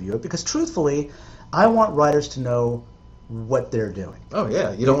attorneys to review it because, truthfully, I want writers to know what they're doing. Oh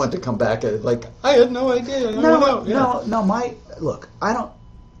yeah, you don't want to come back like I had no idea. Look,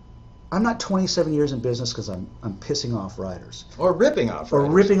 I'm not 27 years in business because I'm pissing off writers Or ripping off or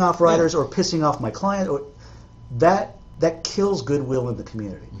writers. ripping off writers Yeah. or pissing off my client. Or that kills goodwill in the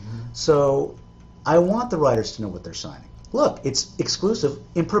community. Mm-hmm. So I want the writers to know what they're signing. Look, it's exclusive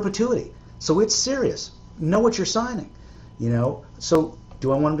in perpetuity, so it's serious. Know what you're signing. So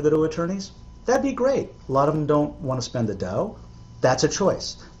do I want them to go to attorneys? That'd be great. A lot of them don't want to spend the dough. That's a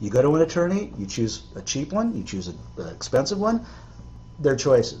choice. You go to an attorney, you choose a cheap one, you choose an expensive one. They're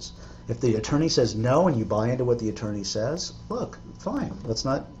choices. If the attorney says no and you buy into what the attorney says, look, fine.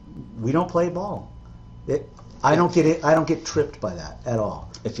 We don't play ball. I don't get tripped by that at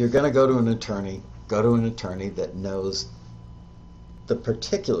all. If you're going to go to an attorney that knows the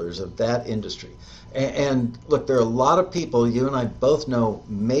particulars of that industry. And look, there are a lot of people, you and I both know,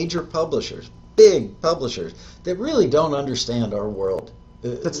 major publishers, big publishers, that really don't understand our world.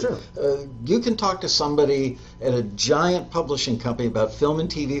 That's true. You can talk to somebody at a giant publishing company about film and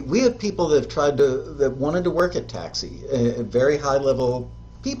TV. We have people that wanted to work at Taxi, very high level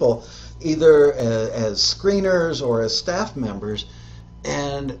people, either as screeners or as staff members,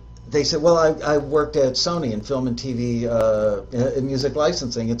 and they said, well, I worked at Sony in film and TV in music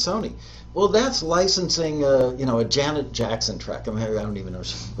licensing at Sony. Well, that's licensing, a Janet Jackson track. I don't even know if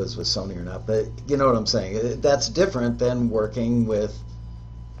she was with Sony or not, but you know what I'm saying. That's different than working with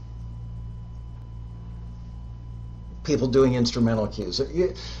people doing instrumental cues.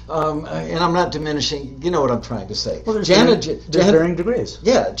 And I'm not diminishing, you know what I'm trying to say. Well, there's varying degrees.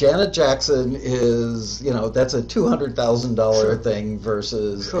 Yeah, Janet Jackson is, that's a $200,000 thing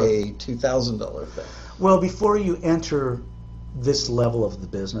versus a $2,000 thing. Well, before you enter this level of the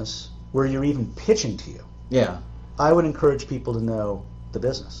business, where you're even pitching to you, yeah, I would encourage people to know the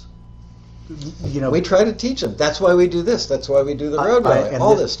business. We try to teach them. That's why we do this. That's why we do the road rally,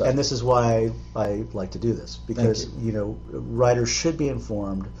 all this stuff. And this is why I like to do this, because writers should be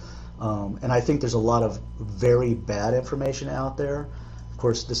informed. And I think there's a lot of very bad information out there. Of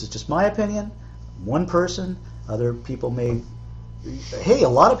course, this is just my opinion. One person. Other people may. Hey, a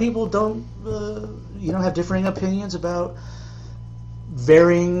lot of people don't. Have differing opinions about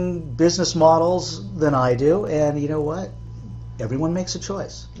varying business models than I do. And you know what? Everyone makes a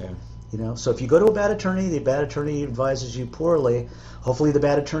choice. Yeah. So if you go to a bad attorney, the bad attorney advises you poorly. Hopefully the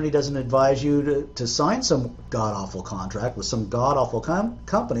bad attorney doesn't advise you to sign some god-awful contract with some god-awful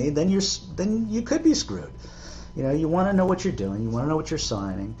company. Then you could be screwed. You want to know what you're doing. You want to know what you're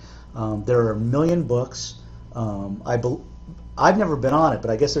signing. There are a million books. I've never been on it,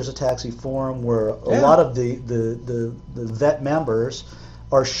 but I guess there's a Taxi forum where a lot of the vet members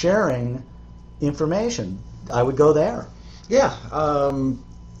are sharing information. I would go there. Yeah.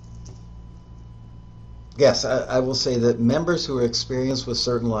 Yes, I will say that members who are experienced with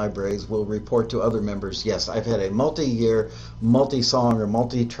certain libraries will report to other members, yes, I've had a multi-year, multi-song, or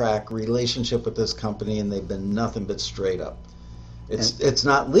multi-track relationship with this company, and they've been nothing but straight up. It's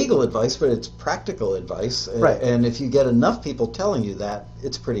not legal advice, but it's practical advice. Right. And if you get enough people telling you that,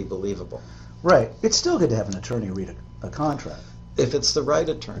 it's pretty believable. Right. It's still good to have an attorney read a contract. If it's the right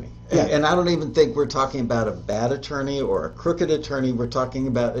attorney. Yeah. And I don't even think we're talking about a bad attorney or a crooked attorney. We're talking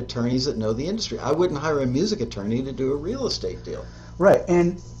about attorneys that know the industry. I wouldn't hire a music attorney to do a real estate deal. Right.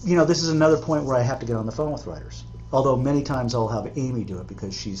 And, this is another point where I have to get on the phone with writers. Although many times I'll have Amy do it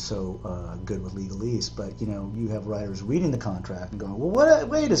because she's so good with legalese. But, you have writers reading the contract and going, well,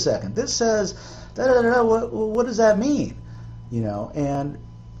 wait a second. This says, what does that mean? And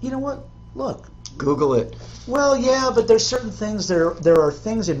you know what? Look. Google it. Well, yeah, but there's certain things. There are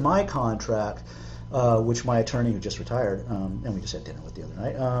things in my contract, which my attorney who just retired, and we just had dinner with the other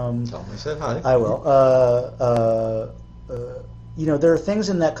night. Tell me, said hi. I will. There are things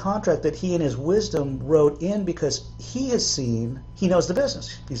in that contract that he in his wisdom wrote in because he knows the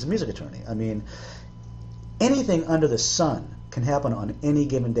business. He's a music attorney. I mean, anything under the sun can happen on any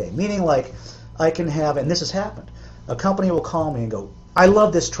given day. Meaning, like, I can have, and this has happened, a company will call me and go, I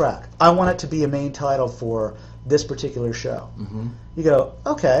love this track. I want it to be a main title for this particular show. Mm-hmm. You go,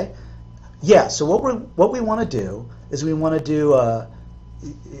 okay. Yeah, so what we want to do is we want to do,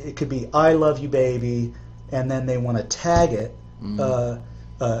 it could be I Love You Baby, and then they want to tag it, the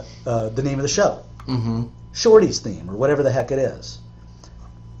name of the show. Mm-hmm. Shorty's theme, or whatever the heck it is.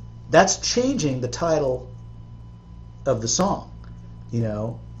 that's changing the title of the song. You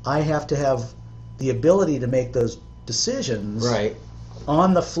know, I have to have the ability to make those decisions Right.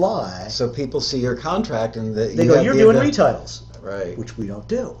 on the fly. So people see your contract and that They go, "You're doing retitles," Right. which we don't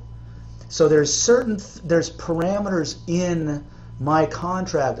do. So there's parameters in my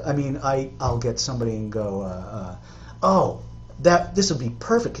contract. I mean, I'll get somebody and go, "Oh, this would be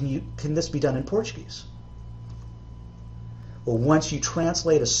perfect. Can this be done in Portuguese?" Well, once you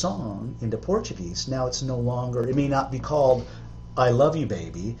translate a song into Portuguese, now it's no longer. It may not be called "I Love You,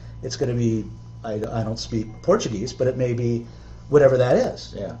 Baby." It's going to be I don't speak Portuguese, but it may be whatever that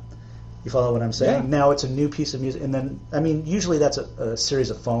is. Yeah. You follow what I'm saying? Yeah. Now it's a new piece of music, and then usually that's a series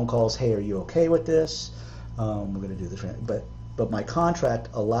of phone calls. Hey, are you okay with this? We're going to do this, but my contract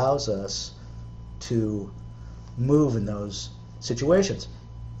allows us to move in those situations.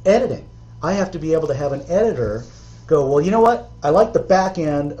 Editing, I have to be able to have an editor go, well, you know what? I like the back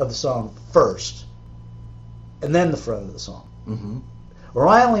end of the song first, and then the front of the song. Mm-hmm. Or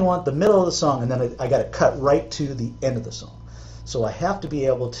I only want the middle of the song, and then I got to cut right to the end of the song. So I have to be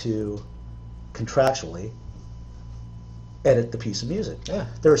able to contractually edit the piece of music. Yeah.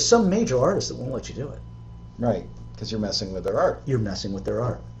 There are some major artists that won't let you do it. Right. Because you're messing with their art. You're messing with their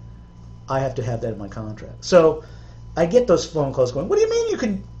art. I have to have that in my contract. So I get those phone calls going, what do you mean you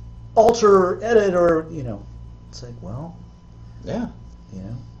can alter or edit or, it's like, well, Yeah. you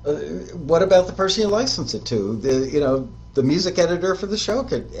know. What about the person you license it to? The music editor for the show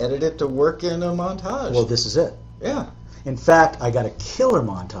could edit it to work in a montage. Well, this is it. Yeah. In fact, I got a killer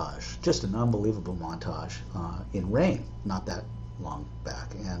montage, just an unbelievable montage in Rain, not that long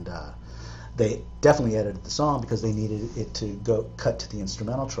back, and they definitely edited the song because they needed it to go cut to the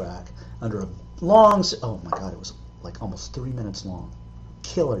instrumental track under a long. Oh my God, it was like almost 3 minutes long.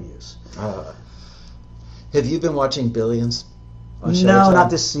 Killer use. Have you been watching Billions? On No, Showtime? not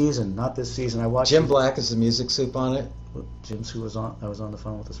this season. Not this season. I watched Jim Black is the music soup on it. Jim's who I was on the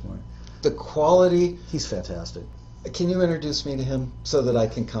phone with this morning. The quality. He's fantastic. Can you introduce me to him so that I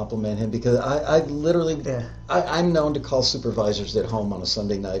can compliment him? Because I literally, Yeah. I'm known to call supervisors at home on a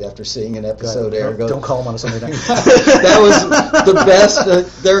Sunday night after seeing an episode air. Don't call him on a Sunday night. That was the best.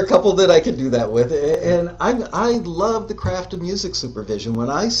 There are a couple that I could do that with. And I love the craft of music supervision. When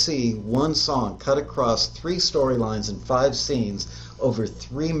I see one song cut across 3 storylines and 5 scenes over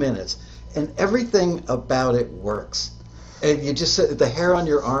 3 minutes, and everything about it works. And you just the hair on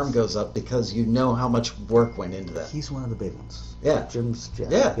your arm goes up because you know how much work went into that. He's one of the big ones. Yeah. Jim's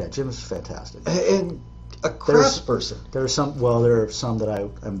fantastic. And a craftsperson. There are some that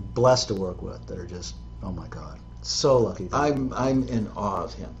I'm blessed to work with that are just, oh my God, so lucky. I'm in awe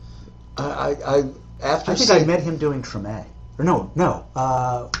of him. I think I met him doing Treme. Or no.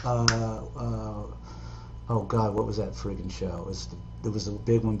 Oh God, what was that friggin' show? It was the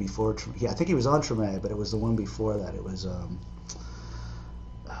big one before. I think he was on Treme, but it was the one before that. It was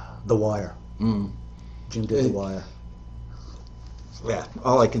The Wire. Mm. Jim did The Wire. Yeah,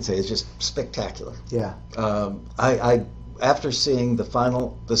 all I can say is just spectacular. Yeah. I after seeing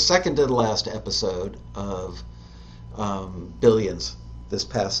the second to the last episode of Billions this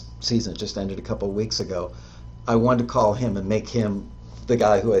past season, it just ended a couple of weeks ago, I wanted to call him and make him the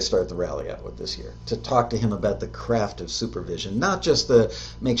guy who I start the rally out with this year, to talk to him about the craft of supervision, not just the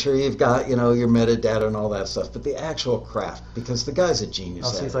make sure you've got your metadata and all that stuff, but the actual craft, because the guy's a genius.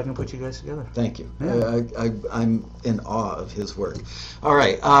 I'll see if I can put you guys together. Thank you. Yeah. I'm in awe of his work. All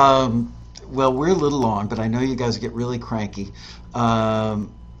right. Well, we're a little long, but I know you guys get really cranky.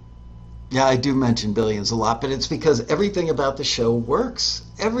 Yeah, I do mention Billions a lot, but it's because everything about the show works.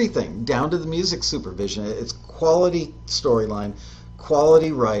 Everything, down to the music supervision. It's quality storyline,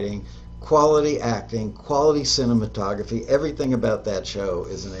 quality writing, quality acting, quality cinematography. Everything about that show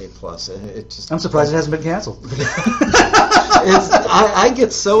is an A+. I'm surprised it hasn't been canceled. I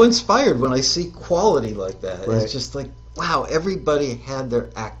get so inspired when I see quality like that. Right. It's just like, wow, everybody had their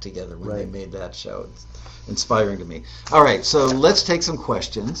act together when they made that show. It's inspiring to me. All right, so let's take some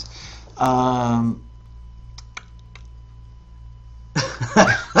questions. Well,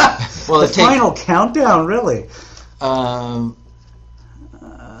 the final countdown, really.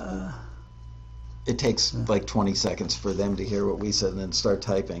 It takes like 20 seconds for them to hear what we said and then start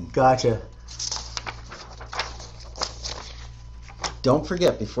typing. Gotcha. Don't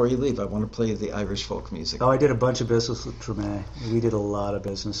forget, before you leave, I want to play the Irish folk music. Oh, I did a bunch of business with Treme. We did a lot of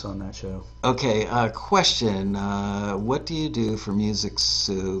business on that show. Okay, question. What do you do for music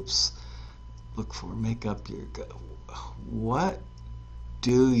soups? Look for, make up your... What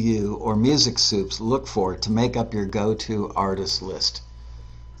do you, or music soups, look for to make up your go-to artist list?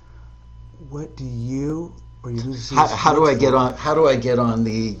 What do you, or you how do I get on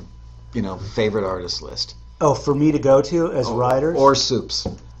the favorite artist list? Oh, for me to go to as writers? Or soups,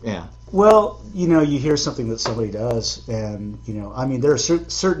 yeah. Well, you hear something that somebody does, and, there are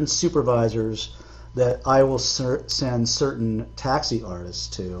certain supervisors that I will send certain taxi artists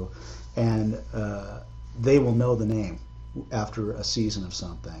to, and they will know the name after a season of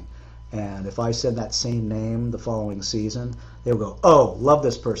something. And if I send that same name the following season, they'll go, oh, love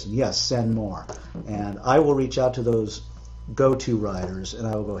this person, yes, send more. And I will reach out to those go-to writers, and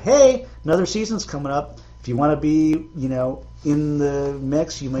I will go, hey, another season's coming up. If you want to be, in the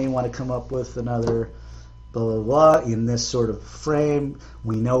mix, you may want to come up with another blah, blah, blah, in this sort of frame.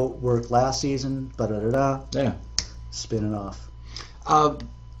 We know it worked last season, da-da-da-da. Yeah. Spin it off.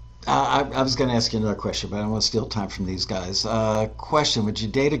 I was going to ask you another question, but I don't want to steal time from these guys. Question, would you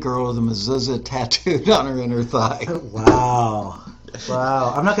date a girl with a mezuzah tattooed on her inner thigh? Wow.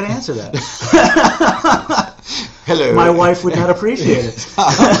 I'm not going to answer that. Hello. My wife would not appreciate it.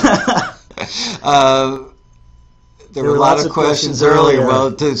 There were a lot of questions earlier.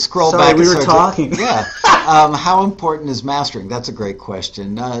 Well, to scroll back. We were talking. Yeah. How important is mastering? That's a great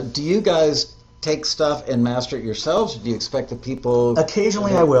question. Do you guys take stuff and master it yourselves, or do you expect the people?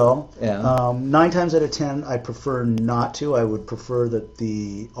 Occasionally I will. Yeah. 9 times out of 10 I prefer not to. I would prefer that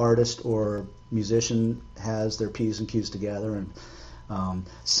the artist or musician has their P's and Q's together and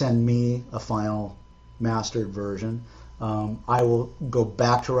send me a final mastered version. I will go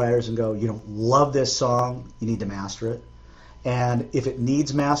back to writers and go, love this song, you need to master it. And if it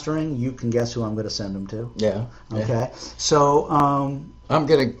needs mastering, you can guess who I'm going to send them to. Yeah. Okay. So I'm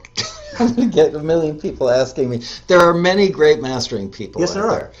going to get a million people asking me. There are many great mastering people. Yes, there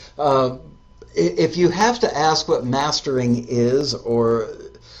are. If you have to ask what mastering is, or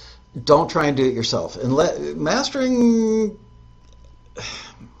don't try and do it yourself. And mastering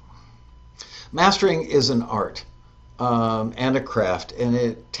is an art. And a craft, and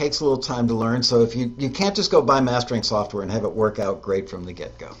it takes a little time to learn. So if you can't just go buy mastering software and have it work out great from the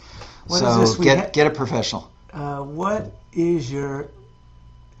get-go. Get a professional. What is your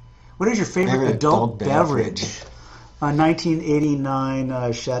favorite adult beverage?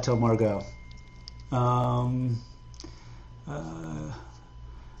 1989 Chateau Margaux.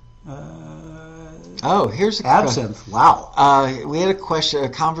 Here's a absinthe. Wow. We had a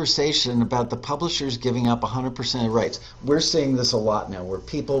conversation about the publishers giving up 100% of rights. We're seeing this a lot now, where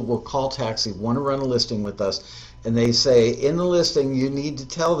people will call Taxi, want to run a listing with us, and they say, in the listing, you need to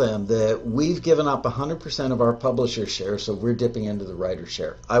tell them that we've given up 100% of our publisher share, so we're dipping into the writer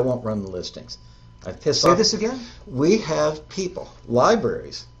share. I won't run the listings. I piss off. Say this again? We have people,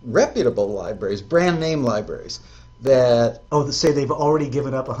 libraries, reputable libraries, brand name libraries, that say they've already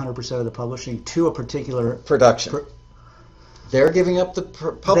given up 100% of the publishing to a particular production. They're giving up the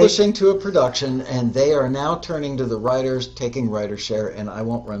publishing to a production, and they are now turning to the writers, taking writer share, and I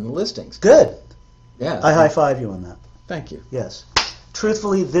won't run the listings. Good. Yeah. I high five you on that. Thank you. Yes.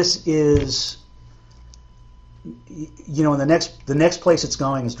 Truthfully, this is, in the next place it's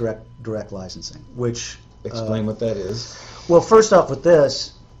going is direct licensing, which explain what that is. Well, first off, with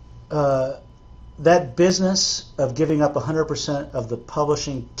this. That business of giving up 100% of the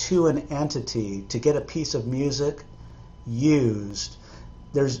publishing to an entity to get a piece of music used,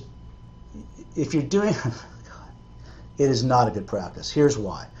 if you're doing, it is not a good practice. Here's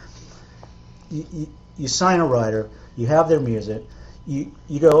why. You sign a writer, you have their music, you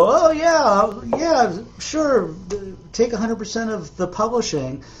go, oh yeah, sure, take 100% of the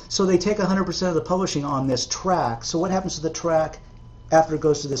publishing. So they take 100% of the publishing on this track. So what happens to the track after it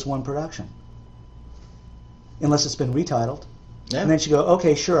goes to this one production? Unless it's been retitled. Yeah. And then you go,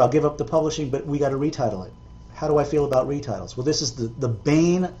 okay, sure, I'll give up the publishing, but we got to retitle it. How do I feel about retitles? Well, this is the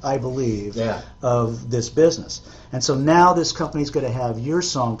bane, I believe, of this business. And so now this company's going to have your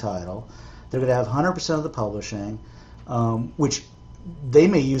song title. They're going to have 100% of the publishing, which they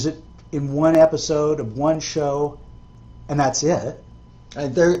may use it in one episode of one show, and that's it.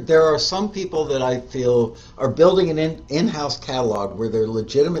 There are some people that I feel are building an in-house catalog where they're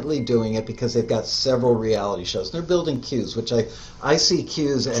legitimately doing it because they've got several reality shows. They're building queues, which I see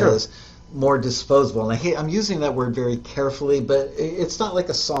queues as more disposable. And I'm using that word very carefully, but it's not like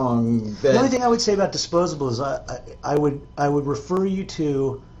a song. The only thing I would say about disposable is I would refer you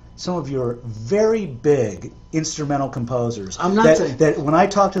to some of your very big instrumental composers. I'm not saying that when I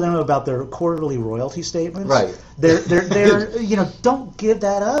talk to them about their quarterly royalty statements, right? They're don't give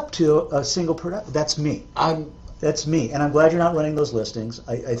that up to a single product. That's me. That's me, and I'm glad you're not running those listings.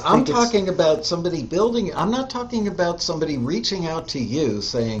 I think I'm talking about somebody building. I'm not talking about somebody reaching out to you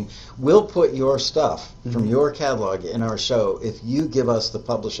saying, "We'll put your stuff from your catalog in our show if you give us the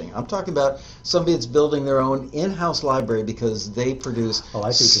publishing." I'm talking about somebody that's building their own in-house library because they produce. Oh,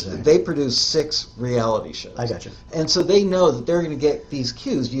 I see what you're saying. They produce 6 reality shows. I got you. And so they know that they're going to get these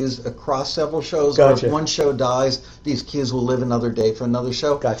cues used across several shows. Gotcha. Or if one show dies, these cues will live another day for another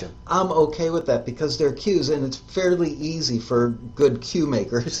show. Gotcha. I'm okay with that because they're cues, and it's fairly easy for good cue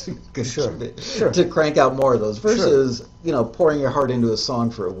makers Sure. to crank out more of those versus pouring your heart into a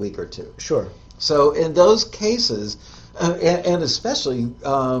song for a week or two. Sure. So in those cases, and especially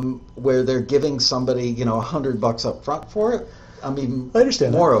where they're giving somebody $100 up front for it, I'm even I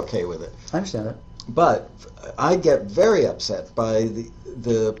understand more that. okay with it. I understand that. But I get very upset by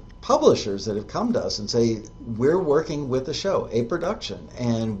the publishers that have come to us and say, we're working with the show, a production,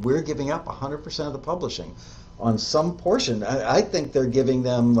 and we're giving up 100% of the publishing on some portion. I think they're giving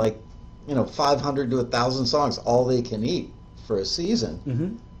them 500 to 1,000 songs, all they can eat for a season.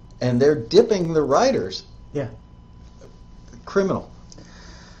 Mm-hmm. And they're dipping the writers. Yeah. Criminal.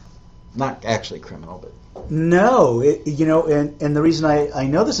 Not actually criminal, but... No, and the reason I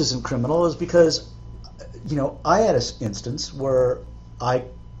know this isn't criminal is because, I had an instance where I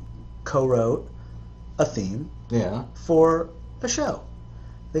co-wrote a theme for a show.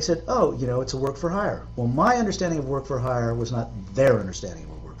 They said, oh, it's a work for hire. Well, my understanding of work for hire was not their understanding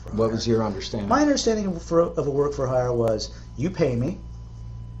of a work for hire. What was your understanding? My understanding of a work for hire was you pay me,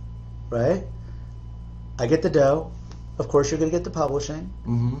 right? I get the dough. Of course, you're going to get the publishing,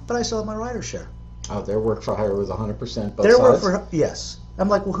 but I still have my writer's share. Oh, their work for hire was 100% both Their sides? work for yes. I'm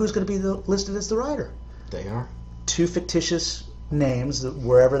like, well, who's going to be listed as the writer? They are. 2 fictitious names,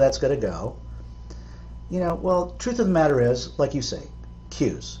 wherever that's going to go. Well, truth of the matter is, like you say,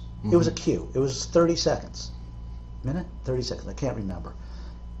 cues. It was a cue. It was 30 seconds. Minute? 30 seconds. I can't remember.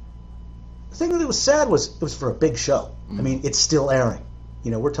 The thing that was sad was it was for a big show. I mean, it's still airing.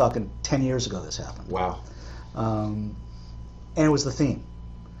 We're talking 10 years ago this happened. Wow. And it was the theme.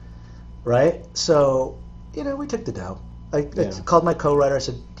 Right? So, we took the dough. I called my co-writer. I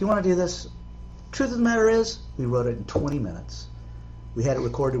said, do you want to do this? Truth of the matter is, we wrote it in 20 minutes. We had it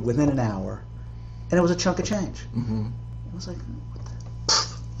recorded within an hour. And it was a chunk of change. Mm-hmm. It was like, what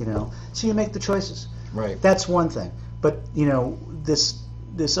the... So you make the choices. Right. That's one thing. But,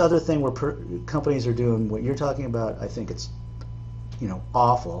 this other thing where companies are doing what you're talking about, I think it's,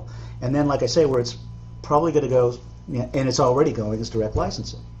 awful. And then, like I say, where it's probably going to go... and it's already going, is direct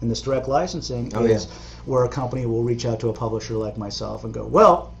licensing. And this direct licensing is where a company will reach out to a publisher like myself and go,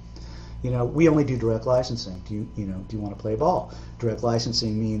 well, we only do direct licensing. Do you want to play ball? Direct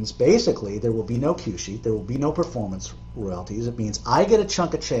licensing means basically there will be no cue sheet, there will be no performance royalties. It means I get a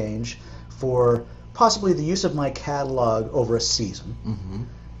chunk of change for possibly the use of my catalog over a season. Mm-hmm.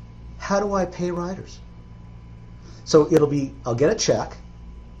 How do I pay writers? So I'll get a check.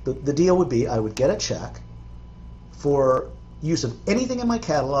 The deal would be I would get a check for use of anything in my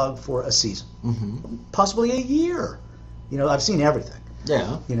catalog for a season, possibly a year. I've seen everything.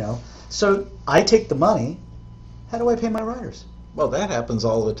 Yeah. So I take the money. How do I pay my writers? Well, that happens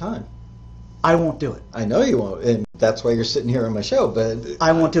all the time. I won't do it. I know you won't, and that's why you're sitting here on my show. But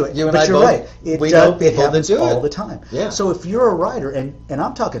I won't do it. You and but I you're both, right. we know people it happens that do all it the time. Yeah. So if you're a writer, and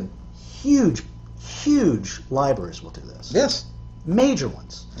I'm talking huge libraries will do this. Yes. Major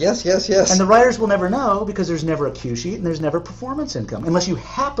ones. Yes. And the writers will never know because there's never a cue sheet and there's never performance income unless you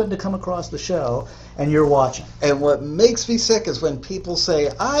happen to come across the show and you're watching. And what makes me sick is when people say,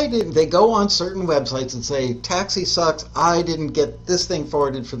 they go on certain websites and say, Taxi sucks, I didn't get this thing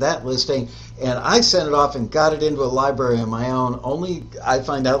forwarded for that listing, and I sent it off and got it into a library on my own, only I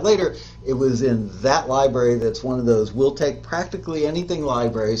find out later it was in that library that's one of those we'll take practically anything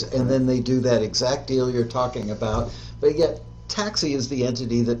libraries, and then they do that exact deal you're talking about, but yet Taxi is the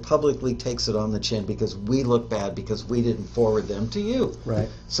entity that publicly takes it on the chin because we look bad because we didn't forward them to you. Right.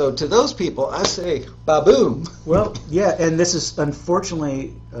 So to those people, I say, baboom. Well, yeah, and this is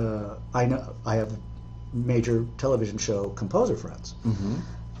unfortunately, I know I have major television show composer friends,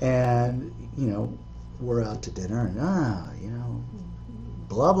 and we're out to dinner, and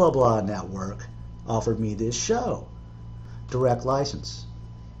blah blah blah network offered me this show, direct license,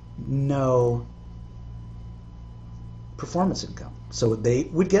 no performance income. So they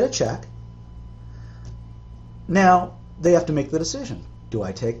would get a check. Now they have to make the decision. Do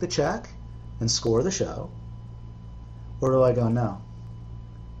I take the check and score the show? Or do I go no?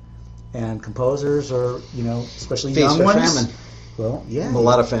 And composers are, especially Feast young or ones. famine. Well, yeah. A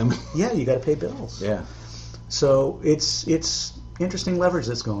lot of famine. Yeah, you got to pay bills. Yeah. So it's interesting leverage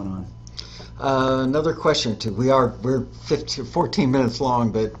that's going on. Another question or two. We're 14 minutes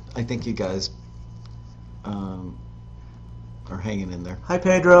long, but I think you guys um, are hanging in there. Hi,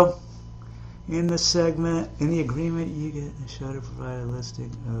 Pedro. In the segment, in the agreement, you get the show to provide a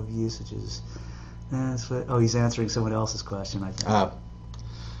listing of usages. That's what. Oh, he's answering someone else's question, I think.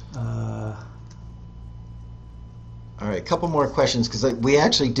 All right, a couple more questions because we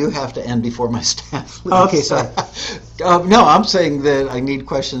actually do have to end before my staff leaves. Oh, okay, sorry. No, I'm saying that I need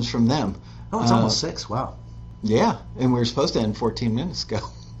questions from them. Oh, it's almost 6. Wow. Yeah, and we were supposed to end 14 minutes ago.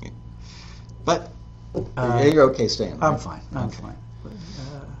 But you're okay staying. Right? I'm fine. I'm fine. But,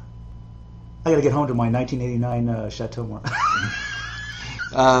 I got to get home to my 1989 Chateau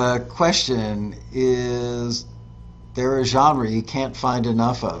Marmont. Question, is there a genre you can't find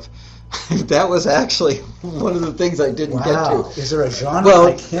enough of? That was actually one of the things I didn't get to. Is there a genre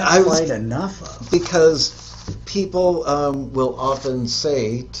I can't find enough of? Because people will often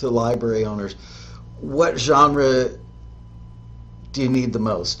say to library owners, what genre do you need the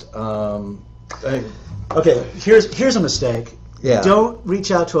most? Okay, here's a mistake. Yeah. Don't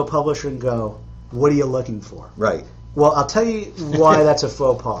reach out to a publisher and go, what are you looking for? Right. Well, I'll tell you why that's a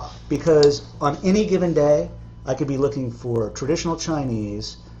faux pas. Because on any given day, I could be looking for traditional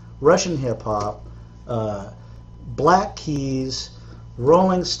Chinese, Russian hip-hop, Black Keys,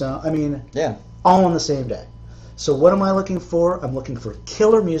 Rolling Stone. I mean, all on the same day. So what am I looking for? I'm looking for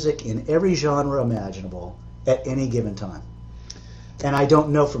killer music in every genre imaginable at any given time. And I don't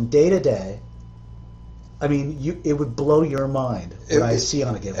know from day to day. I mean, it would blow your mind what I see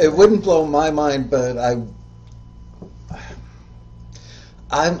on a given day. It wouldn't blow my mind, but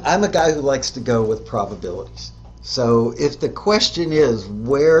I'm a guy who likes to go with probabilities. So if the question is,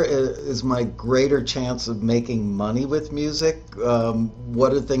 where is my greater chance of making money with music?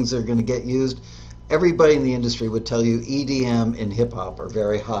 What are things that are going to get used? Everybody in the industry would tell you EDM and hip-hop are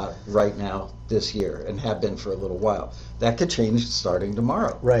very hot right now this year and have been for a little while. That could change starting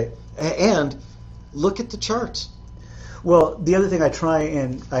tomorrow. Right. And look at the charts. Well, the other thing I try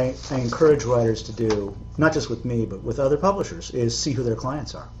and I encourage writers to do, not just with me, but with other publishers, is see who their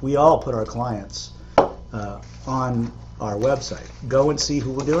clients are. We all put our clients on our website. Go and see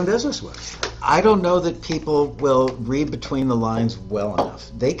who we're doing business with. I don't know that people will read between the lines well enough.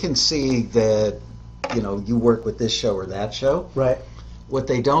 They can see that, you work with this show or that show. Right. What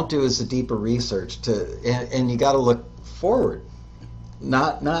they don't do is the deeper research and you got to look forward.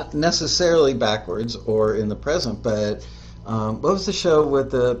 Not necessarily backwards or in the present, but what was the show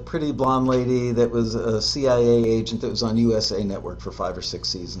with the pretty blonde lady that was a CIA agent that was on USA Network for 5 or 6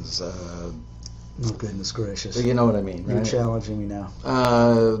 seasons? Oh, goodness gracious. You know what I mean, right? You're challenging me now.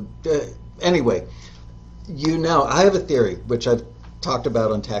 Anyway, I have a theory, which I've talked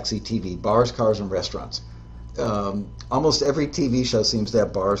about on Taxi TV, bars, cars, and restaurants. Almost every TV show seems to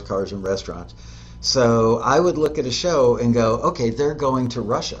have bars, cars, and restaurants. So I would look at a show and go, okay, they're going to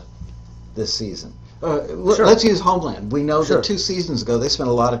Russia this season. Sure. Let's use Homeland. We know Sure. that 2 seasons ago they spent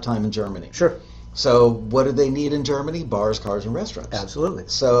a lot of time in Germany. Sure. So what do they need in Germany? Bars, cars, and restaurants. Absolutely.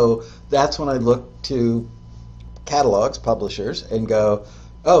 So that's when I look to catalogs, publishers, and go,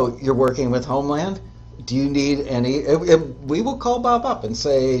 oh, you're working with Homeland? Do you need any? And we will call Bob up and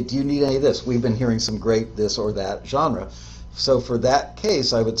say, do you need any of this? We've been hearing some great this or that genre. So for that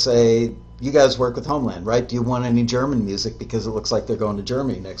case, I would say, you guys work with Homeland, right? Do you want any German music because it looks like they're going to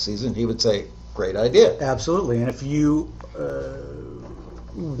Germany next season? He would say, great idea. Absolutely. And if you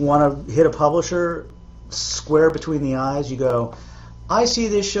want to hit a publisher square between the eyes, you go, I see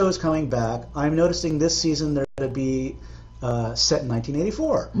this show is coming back. I'm noticing this season they're going to be set in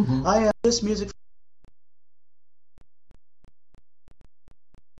 1984. Mm-hmm. I have this music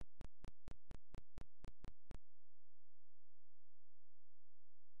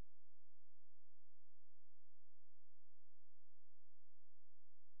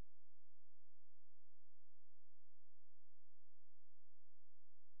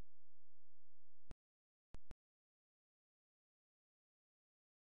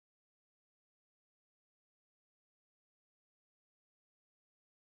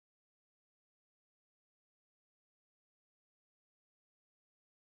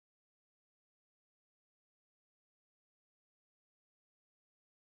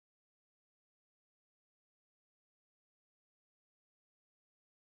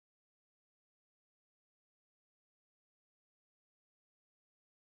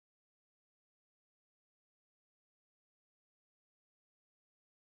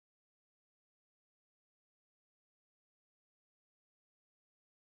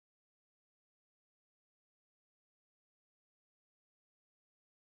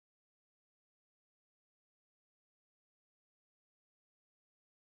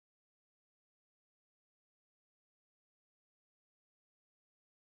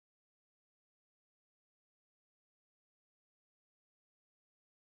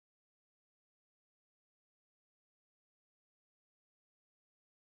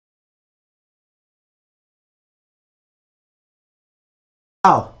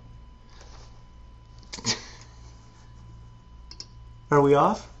Wow. Are we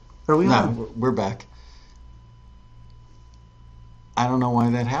off? Are we on? No, we're back. I don't know why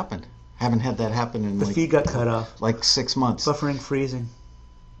that happened. Haven't had that happen in The feed got cut off. like 6 months. Buffering, freezing.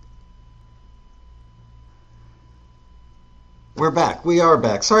 We're back. We are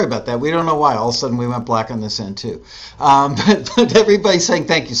back. Sorry about that. We don't know why. All of a sudden we went black on this end too. But everybody's saying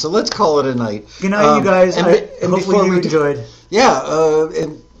thank you. So let's call it a night. Good night, you guys. And Hopefully you enjoyed. Yeah.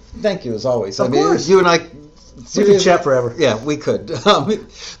 And thank you as always. Of course. You and I. We could chat forever. Yeah, we could.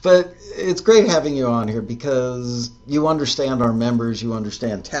 But it's great having you on here because you understand our members, you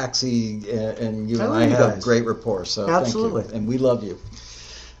understand Taxi, and you and I have great rapport. So absolutely. Thank you. And we love you.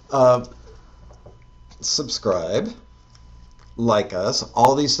 Subscribe, like us.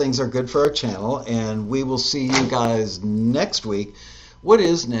 All these things are good for our channel, and we will see you guys next week. What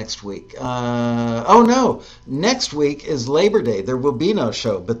is next week? Oh no, next week is Labor Day. There will be no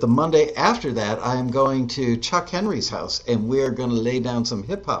show, but the Monday after that, I am going to Chuck Henry's house, and we are going to lay down some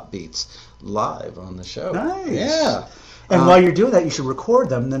hip-hop beats live on the show. Nice. Yeah. And while you're doing that, you should record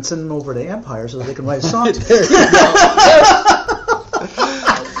them and then send them over to Empire so that they can write a song. There you go.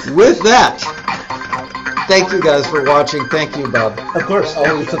 With that, thank you guys for watching. Thank you, Bob. Of course.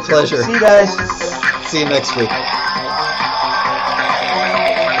 Always a pleasure. See you guys. See you next week.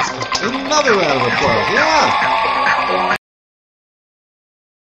 Another round of applause. Yeah.